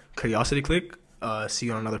to Curiosity Clique. See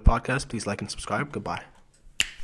you on another podcast. Please like and subscribe. Goodbye.